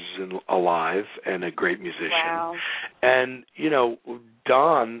producers alive and a great musician. Wow. And,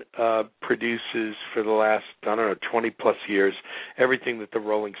 Don produces for the last, 20-plus years, everything that the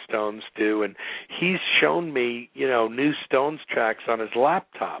Rolling Stones do. And he's shown me, new Stones tracks on his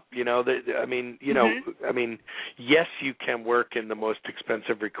laptop. I mean, yes, you can work in the most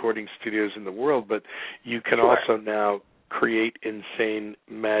expensive recording studios in the world, but you can also now create insane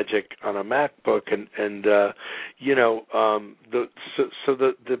magic on a MacBook, and the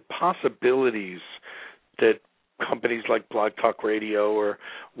possibilities that companies like Blog Talk Radio or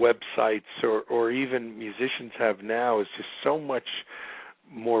websites or even musicians have now is just so much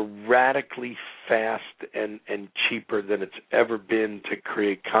more radically fast and cheaper than it's ever been to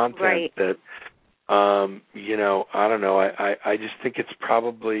create content. That I don't know. I just think it's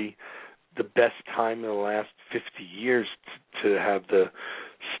probably the best time in the last 50 years to have the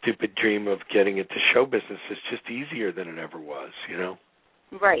stupid dream of getting into show business. It's just easier than it ever was,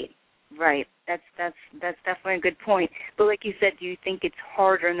 Right. That's definitely a good point. But like you said, do you think it's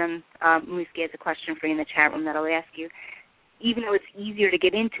harder? And then Mooski has a question for you in the chat room that I'll ask you. Even though it's easier to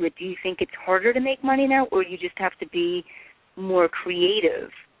get into it, do you think it's harder to make money now, or you just have to be more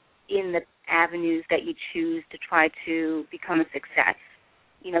creative in the avenues that you choose to try to become a success?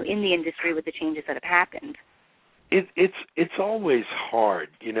 In the industry with the changes that have happened. It's always hard,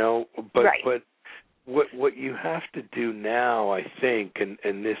 but right. But what you have to do now, I think,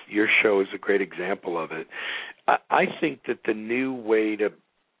 and this your show is a great example of it. I think that the new way to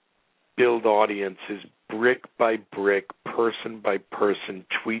build audience is brick by brick, person by person,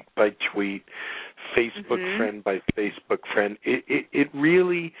 tweet by tweet, Facebook friend by Facebook friend. It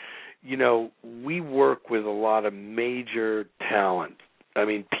really, we work with a lot of major talent. I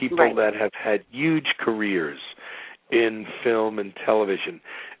mean, people that have had huge careers in film and television.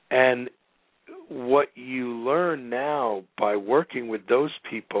 And what you learn now by working with those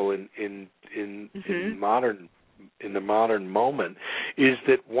people in the modern moment is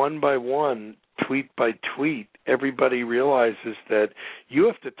that one by one, tweet by tweet, everybody realizes that you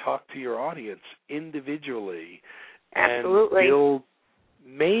have to talk to your audience individually and build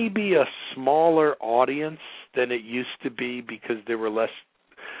maybe a smaller audience than it used to be because there were less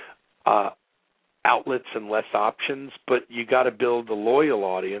outlets and less options, but you got to build a loyal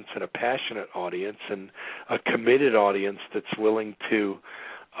audience and a passionate audience and a committed audience that's willing to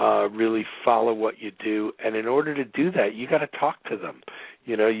really follow what you do. And in order to do that, you got to talk to them.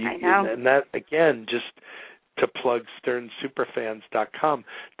 I know. And that, again, just to plug SternSuperfans.com,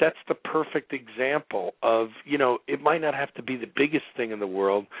 that's the perfect example of, it might not have to be the biggest thing in the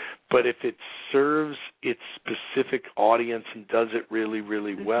world, but if it serves its specific audience and does it really,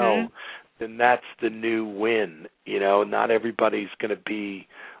 really well, then that's the new win. Not everybody's going to be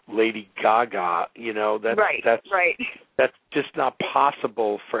Lady Gaga. That's just not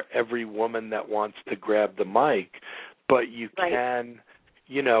possible for every woman that wants to grab the mic, but you can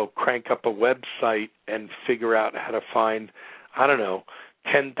crank up a website and figure out how to find,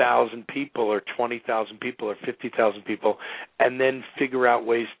 10,000 people or 20,000 people or 50,000 people, and then figure out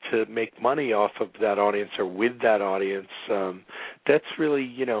ways to make money off of that audience or with that audience. That's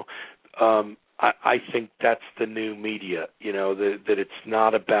really, I think that's the new media, that it's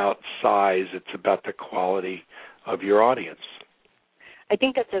not about size, it's about the quality of your audience. I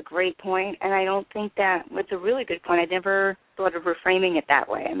think that's a great point, and I don't think that it's a really good point. I never thought of reframing it that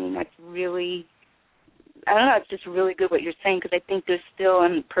way. I mean, that's really, I don't know, it's just really good what you're saying, because I think there's still,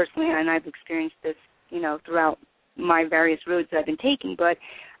 and personally, and I've experienced this, throughout my various roads that I've been taking, but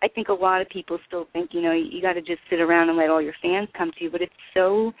I think a lot of people still think, you got to just sit around and let all your fans come to you, but it's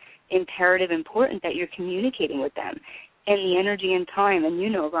so imperative, important that you're communicating with them. And the energy and time, and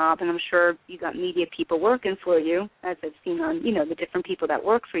Rob, and I'm sure you got media people working for you, as I've seen on, the different people that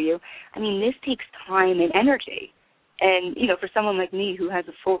work for you. I mean, this takes time and energy. And, for someone like me who has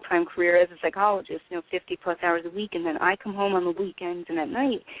a full-time career as a psychologist, 50-plus hours a week, and then I come home on the weekends and at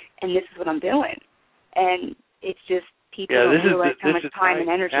night, and this is what I'm doing. And it's just people don't realize how much time and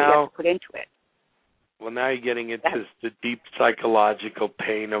energy you have to put into it. Well, now you're getting into the deep psychological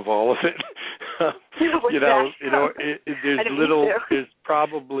pain of all of it.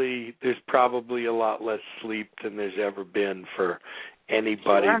 There's probably a lot less sleep than there's ever been for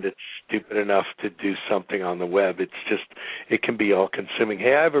anybody that's stupid enough to do something on the web. It can be all consuming.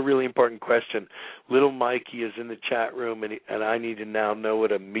 Hey, I have a really important question. Little Mikey is in the chat room, and I need to now know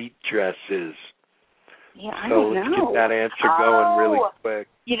what a meat dress is. Yeah, I don't know. So let's get that answer going really quick.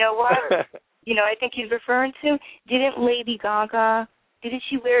 You know what? I think he's referring to, didn't Lady Gaga,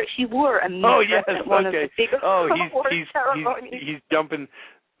 she wore a meat dress at one of the big award ceremonies. He's jumping,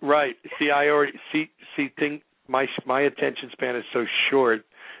 right. My attention span is so short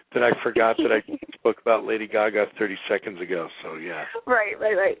that I forgot that I spoke about Lady Gaga 30 seconds ago, so yeah. Right.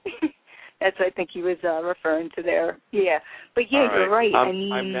 That's what I think he was referring to there. Yeah. But yeah, you're right.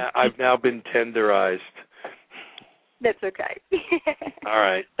 I've now been tenderized. That's okay. All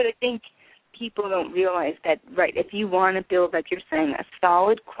right. But I think people don't realize that, right, if you want to build, like you're saying, a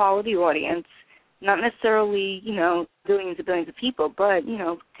solid quality audience, not necessarily, billions and billions of people, but,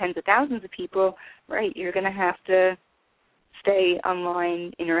 tens of thousands of people, right, you're going to have to stay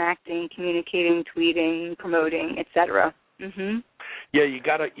online, interacting, communicating, tweeting, promoting, etc. Mm-hmm. Yeah, you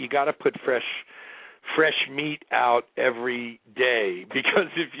gotta put fresh meat out every day, because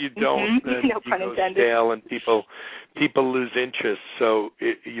if you don't, then you go stale and people lose interest. So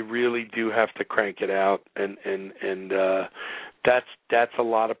you really do have to crank it out, and that's a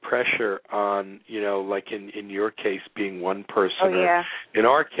lot of pressure on, like in your case being one person. Oh, yeah. In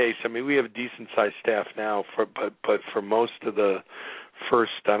our case, I mean, we have a decent sized staff now, but for most of the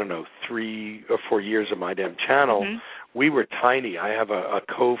first 3 or 4 years of my damn channel, we were tiny. I have a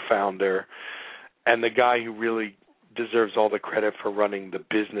co-founder, and the guy who really deserves all the credit for running the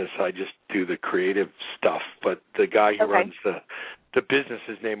business. I just do the creative stuff. But the guy who runs the business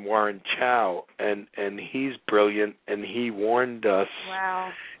is named Warren Chow, and he's brilliant, and he warned us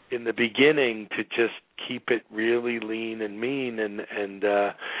in the beginning to just keep it really lean and mean, and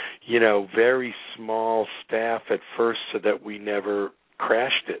very small staff at first, so that we never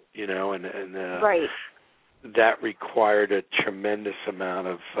crashed it, right. That required a tremendous amount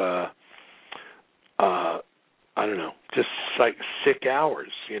of just like sick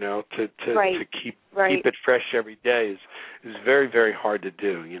hours, to keep it fresh every day is very, very hard to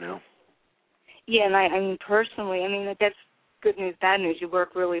do, Yeah, and I mean, personally, that's good news, bad news. You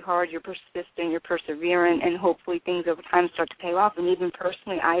work really hard, you're persistent, you're perseverant, and hopefully things over time start to pay off. And even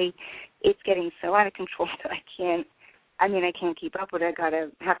personally, it's getting so out of control that I can't keep up with it. I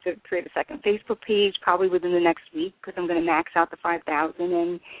have to create a second Facebook page probably within the next week, because I'm going to max out the 5,000.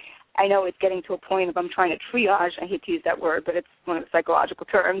 And I know it's getting to a point of I'm trying to triage. I hate to use that word, but it's one of the psychological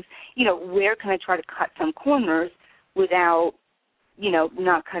terms. Where can I try to cut some corners without,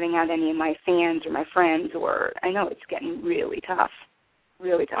 not cutting out any of my fans or my friends? Or I know it's getting really tough.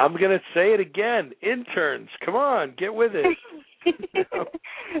 Really tough. I'm going to say it again. Interns, come on, get with it.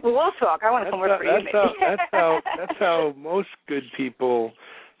 We'll talk. I want to come work for you. That's how most good people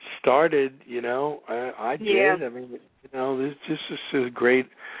started. I did. Yeah. I mean, this is a great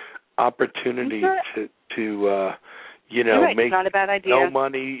opportunity to make not a bad idea. No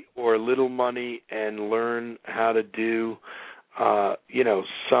money or little money and learn how to do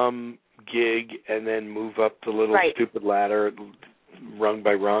some gig, and then move up the little stupid ladder, rung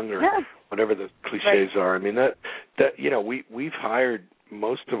by rung, or whatever the cliches are. I mean, that we've hired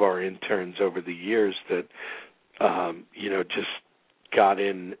most of our interns over the years that just got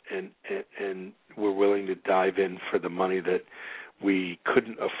in and were willing to dive in for the money that we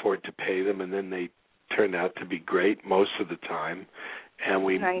couldn't afford to pay them, and then they turned out to be great most of the time, and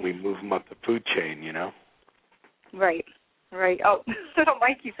we move them up the food chain, Right. Oh,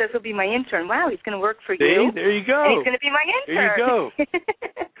 Mikey says he'll be my intern. Wow, he's going to work for you. you. There you go. And he's going to be my intern. There you go.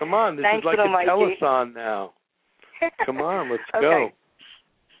 Come on, this is like a telethon now. Come on, let's go.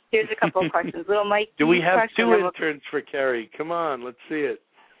 Here's a couple of questions. Little Mike. Do we have two interns for Kerri? Come on, let's see it.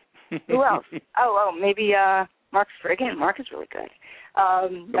 Who else? Maybe Mark Friggin. Mark is really good.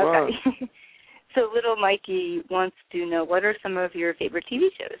 Come okay. on. So little Mikey wants to know, what are some of your favorite TV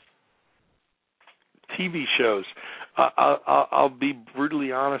shows? TV shows. I'll be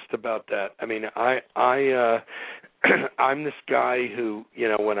brutally honest about that. I mean, I'm this guy who,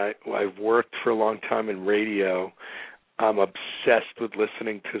 when I've worked for a long time in radio, I'm obsessed with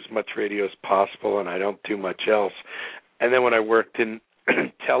listening to as much radio as possible, and I don't do much else. And then when I worked in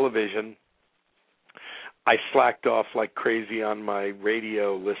television, I slacked off like crazy on my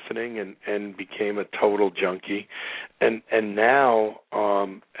radio listening and became a total junkie. And now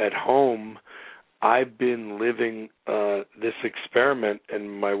at home, I've been living this experiment,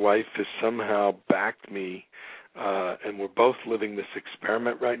 and my wife has somehow backed me, and we're both living this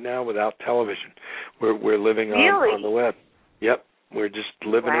experiment right now without television. We're living on the web. Yep, we're just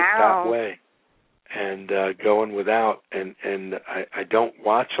living it that way and going without. And I don't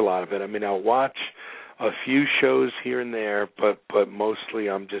watch a lot of it. I mean, I'll watch a few shows here and there, but mostly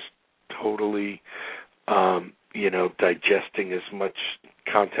I'm just totally, digesting as much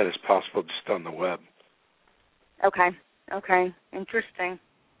content as possible just on the web. Okay. Interesting.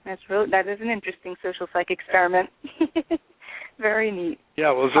 That is an interesting social psych experiment. Very neat.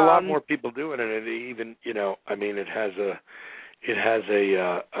 Yeah, well, there's a lot more people doing it, and even, it has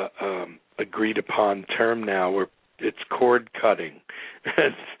a agreed upon term now where it's cord cutting.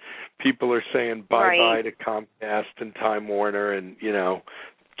 And people are saying bye-bye to Comcast and Time Warner and,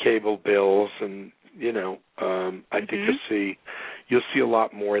 cable bills, and, I think you'll see a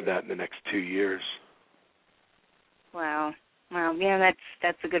lot more of that in the next 2 years. Wow. Yeah,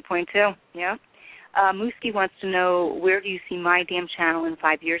 that's a good point too. Yeah. Mooski wants to know, where do you see My Damn Channel in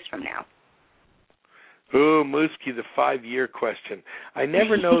 5 years from now? Ooh, Mooski, the 5-year question. I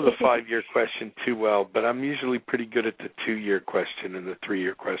never know the 5-year question too well, but I'm usually pretty good at the 2-year question and the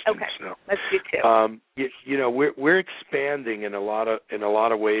 3-year question. Okay, so let's do 2. We're expanding in a lot of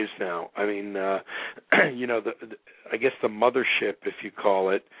ways now. I mean, I guess the mothership, if you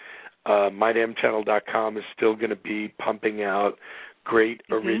call it, MyDamnChannel.com is still going to be pumping out great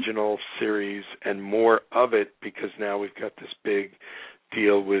original series and more of it, because now we've got this big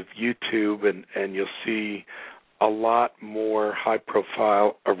deal with YouTube, and you'll see a lot more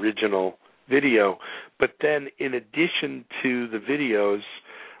high-profile original video. But then in addition to the videos,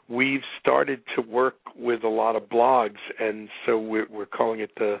 we've started to work with a lot of blogs, and so we're calling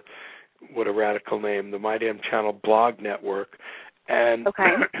it what a radical name, the My Damn Channel Blog Network. And,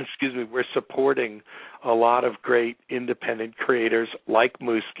 excuse me, we're supporting a lot of great independent creators like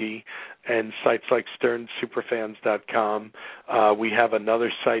Mooski and sites like SternSuperfans.com. We have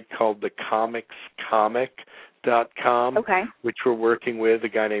another site called TheComicsComic.com, which we're working with a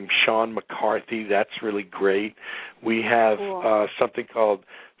guy named Sean McCarthy. That's really great. We have something called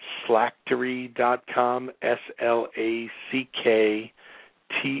Slacktory.com,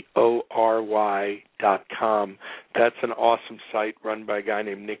 SLACKTORY.com. That's an awesome site run by a guy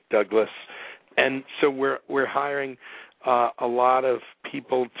named Nick Douglas. And so we're hiring a lot of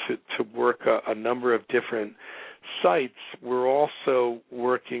people to work a number of different sites. We're also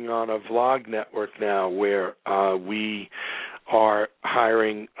working on a vlog network now where we are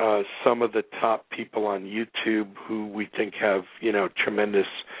hiring some of the top people on YouTube who we think have, tremendous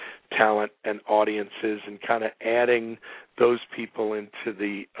talent and audiences, and kind of adding those people into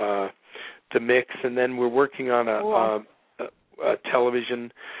the mix. And then we're working on a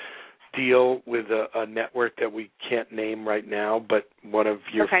television deal with a network that we can't name right now, but one of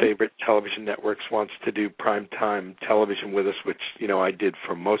your favorite television networks wants to do primetime television with us, which, I did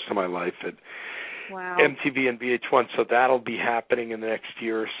for most of my life at MTV and VH1. So that'll be happening in the next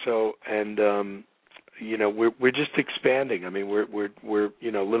year or so. And we're just expanding. I mean, we're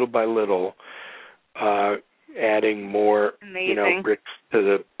little by little adding more, bricks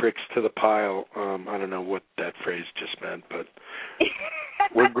to the pile. I don't know what that phrase just meant, but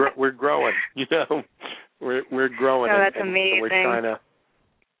we're growing. We're growing. No, that's amazing. And we're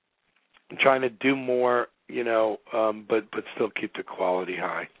trying to do more, but still keep the quality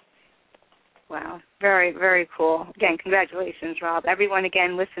high. Wow. Very, very cool. Again, congratulations, Rob. Everyone,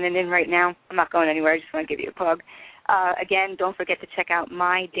 again, listening in right now, I'm not going anywhere. I just want to give you a plug. Again, don't forget to check out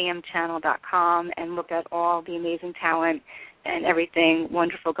MyDamnChannel.com and look at all the amazing talent and everything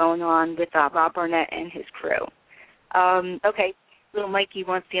wonderful going on with Rob Barnett and his crew. Okay, little Mikey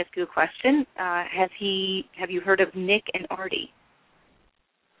wants to ask you a question. Have you heard of Nick and Artie?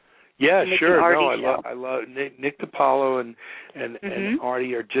 Yeah, sure. Artie No, I love Nick DiPaolo and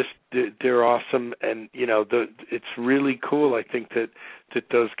Artie are just they're awesome, and it's really cool. I think that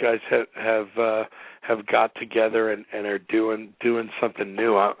those guys have got together and are doing something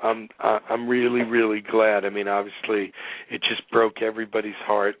new. I'm really, really glad. I mean, obviously, it just broke everybody's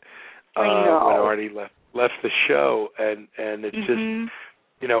heart when Artie left the show, and it's just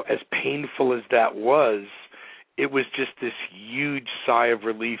as painful as that was. It was just this huge sigh of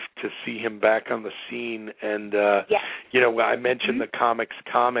relief to see him back on the scene, and I mentioned the comics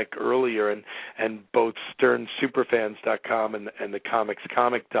comic earlier, and both SternSuperfans.com and the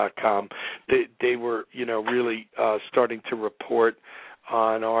ComicsComic.com, they were really starting to report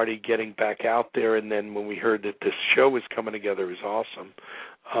on Artie getting back out there, and then when we heard that this show was coming together, it was awesome.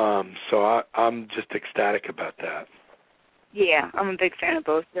 So I'm just ecstatic about that. Yeah, I'm a big fan of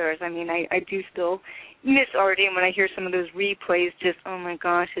both theirs. I mean, I do still miss Artie, and when I hear some of those replays, just, oh my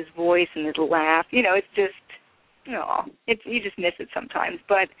gosh, his voice and his laugh, it's just, you just miss it sometimes.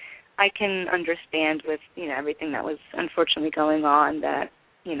 But I can understand with, everything that was unfortunately going on that,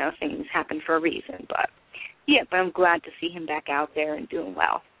 things happen for a reason. But I'm glad to see him back out there and doing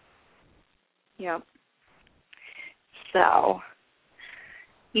well. Yep. So,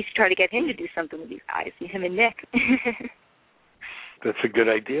 you should try to get him to do something with you guys, him and Nick. That's a good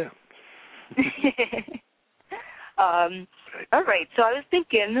idea. All right, so I was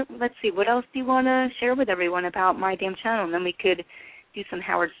thinking, let's see, what else do you want to share with everyone about My Damn Channel? And then we could do some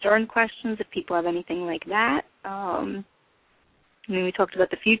Howard Stern questions if people have anything like that. We talked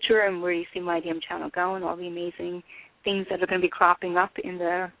about the future and where you see My Damn Channel going, all the amazing things that are going to be cropping up in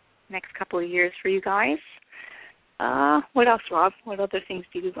the next couple of years for you guys. What else, Rob? What other things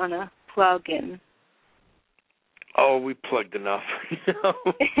do you want to plug in? Oh, we plugged enough.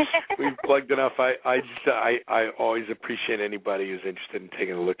 We've plugged enough. I always appreciate anybody who's interested in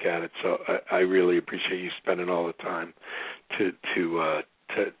taking a look at it. So I really appreciate you spending all the time to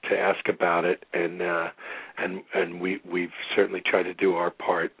ask about it, and we've certainly tried to do our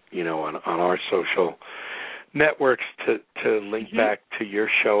part, on our social networks to link back to your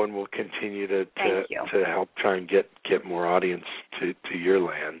show, and we'll continue to help try and get more audience to your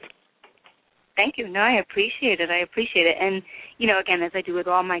land. Thank you. No, I appreciate it. And, again, as I do with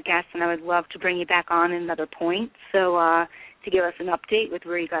all my guests, and I would love to bring you back on at another point, so to give us an update with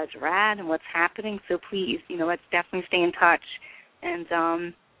where you guys are at and what's happening. So please, let's definitely stay in touch. And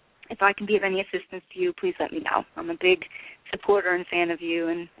if I can be of any assistance to you, please let me know. I'm a big supporter and fan of you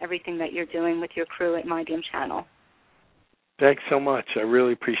and everything that you're doing with your crew at My Damn Channel. Thanks so much. I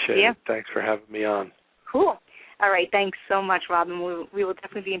really appreciate it. Thanks for having me on. Cool. All right, thanks so much, Robin. We will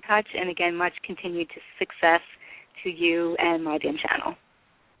definitely be in touch, and again, much continued success to you and My Damn Channel.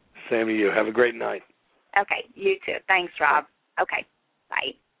 Same to you. Have a great night. Okay, you too. Thanks, Rob. Okay,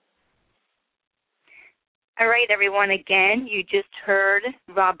 bye. All right, everyone, again, you just heard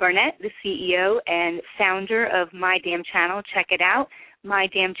Rob Barnett, the CEO and founder of My Damn Channel. Check it out,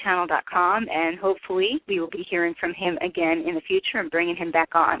 mydamnchannel.com, and hopefully we will be hearing from him again in the future and bringing him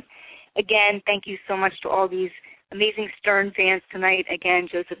back on. Again, thank you so much to all these amazing Stern fans tonight. Again,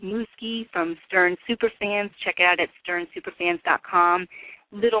 Joseph Muskie from Stern Superfans. Check it out at sternsuperfans.com.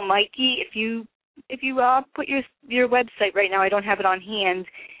 Little Mikey, if you put your website right now, I don't have it on hand,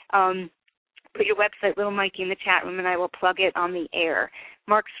 put your website, Little Mikey, in the chat room, and I will plug it on the air.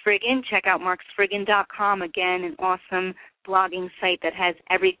 Mark Sfriggin, check out marksfriggin.com. Again, an awesome blogging site that has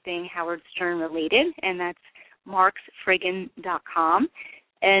everything Howard Stern related, and that's marksfriggin.com.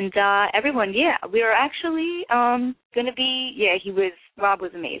 And everyone, we are actually going to be, Rob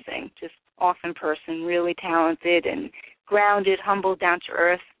was amazing, just awesome person, really talented and grounded, humble, down to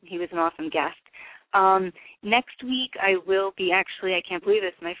earth. He was an awesome guest. Next week I will be I can't believe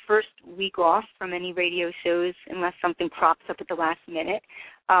this, my first week off from any radio shows unless something crops up at the last minute.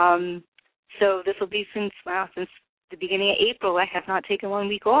 So this will be since the beginning of April. I have not taken 1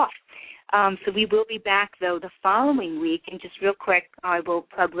 week off. So we will be back, though, the following week. And just real quick, I will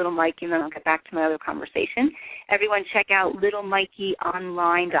plug Little Mikey, and then I'll get back to my other conversation. Everyone check out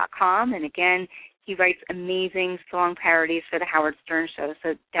littlemikeyonline.com. And, again, he writes amazing song parodies for the Howard Stern Show,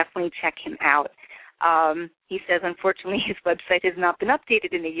 so definitely check him out. He says, unfortunately, his website has not been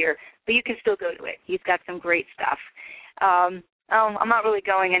updated in a year, but you can still go to it. He's got some great stuff. I'm not really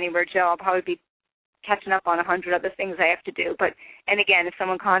going anywhere, Joe. I'll probably be catching up on 100 other things I have to do. And again, if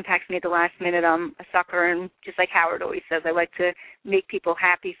someone contacts me at the last minute, I'm a sucker, and just like Howard always says, I like to make people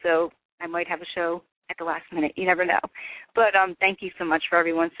happy, so I might have a show at the last minute. You never know. But thank you so much for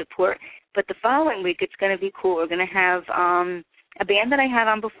everyone's support. But the following week, it's going to be cool. We're going to have a band that I had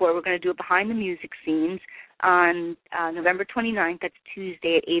on before. We're going to do a behind the music scenes on November 29th. That's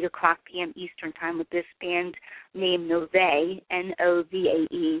Tuesday at 8 o'clock p.m. Eastern Time with this band named Novae,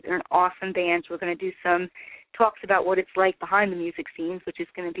 N-O-V-A-E. They're an awesome band. We're going to do some talks about what it's like behind the music scenes, which is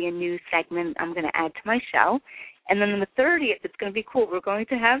going to be a new segment I'm going to add to my show. And then on the 30th, it's going to be cool. We're going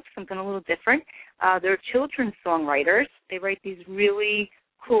to have something a little different. They're children's songwriters. They write these really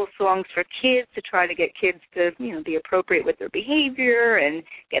cool songs for kids to try to get kids to, be appropriate with their behavior and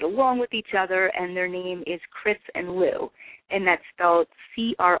get along with each other. And their name is Chris and Lou, and that's spelled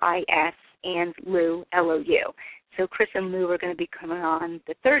C-R-I-S and Lou, L-O-U. So Chris and Lou are going to be coming on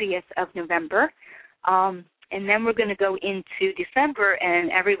the 30th of November. And then we're going to go into December,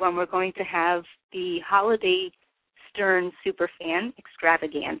 and everyone, we're going to have the Holiday Stern Superfan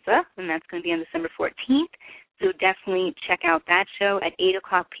Extravaganza, and that's going to be on December 14th. So definitely check out that show at 8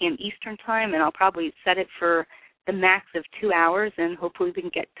 o'clock p.m. Eastern Time, and I'll probably set it for the max of 2 hours, and hopefully we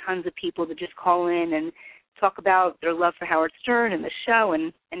can get tons of people to just call in and talk about their love for Howard Stern and the show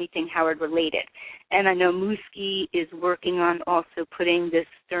and anything Howard-related. And I know Mooski is working on also putting this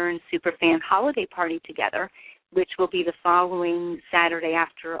Stern Superfan holiday party together, which will be the following Saturday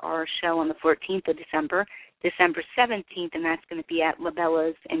after our show on the 14th of December, December 17th, and that's going to be at La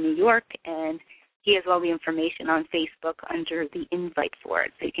Bella's in New York, and he has all the information on Facebook under the invite for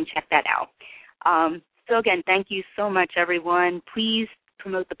it, so you can check that out. So, again, thank you so much, everyone. Please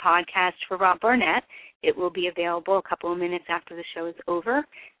promote the podcast for Rob Barnett. It will be available a couple of minutes after the show is over,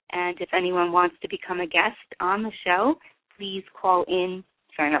 and if anyone wants to become a guest on the show, please call in.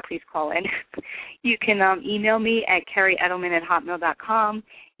 Sorry, not please call in. You can email me at kerriedelman@hotmail.com.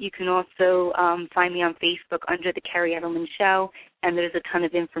 You can also find me on Facebook under The Kerri Edelman Show, and there's a ton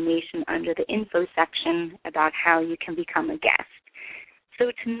of information under the info section about how you can become a guest.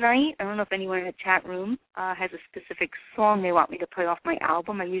 So tonight, I don't know if anyone in the chat room has a specific song they want me to play off my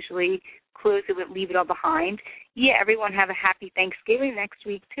album. I usually close it with Leave It All Behind. Yeah, everyone have a happy Thanksgiving next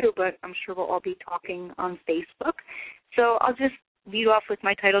week too, but I'm sure we'll all be talking on Facebook. So I'll just lead off with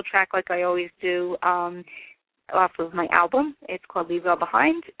my title track like I always do off of my album. It's called Leave It All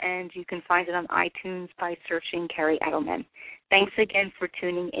Behind, and you can find it on iTunes by searching Kerri Edelman. Thanks again for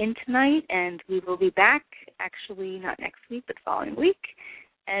tuning in tonight, and we will be back, actually not next week, but following week,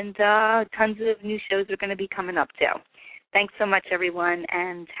 and tons of new shows are going to be coming up too. Thanks so much, everyone,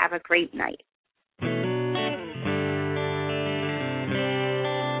 and have a great night.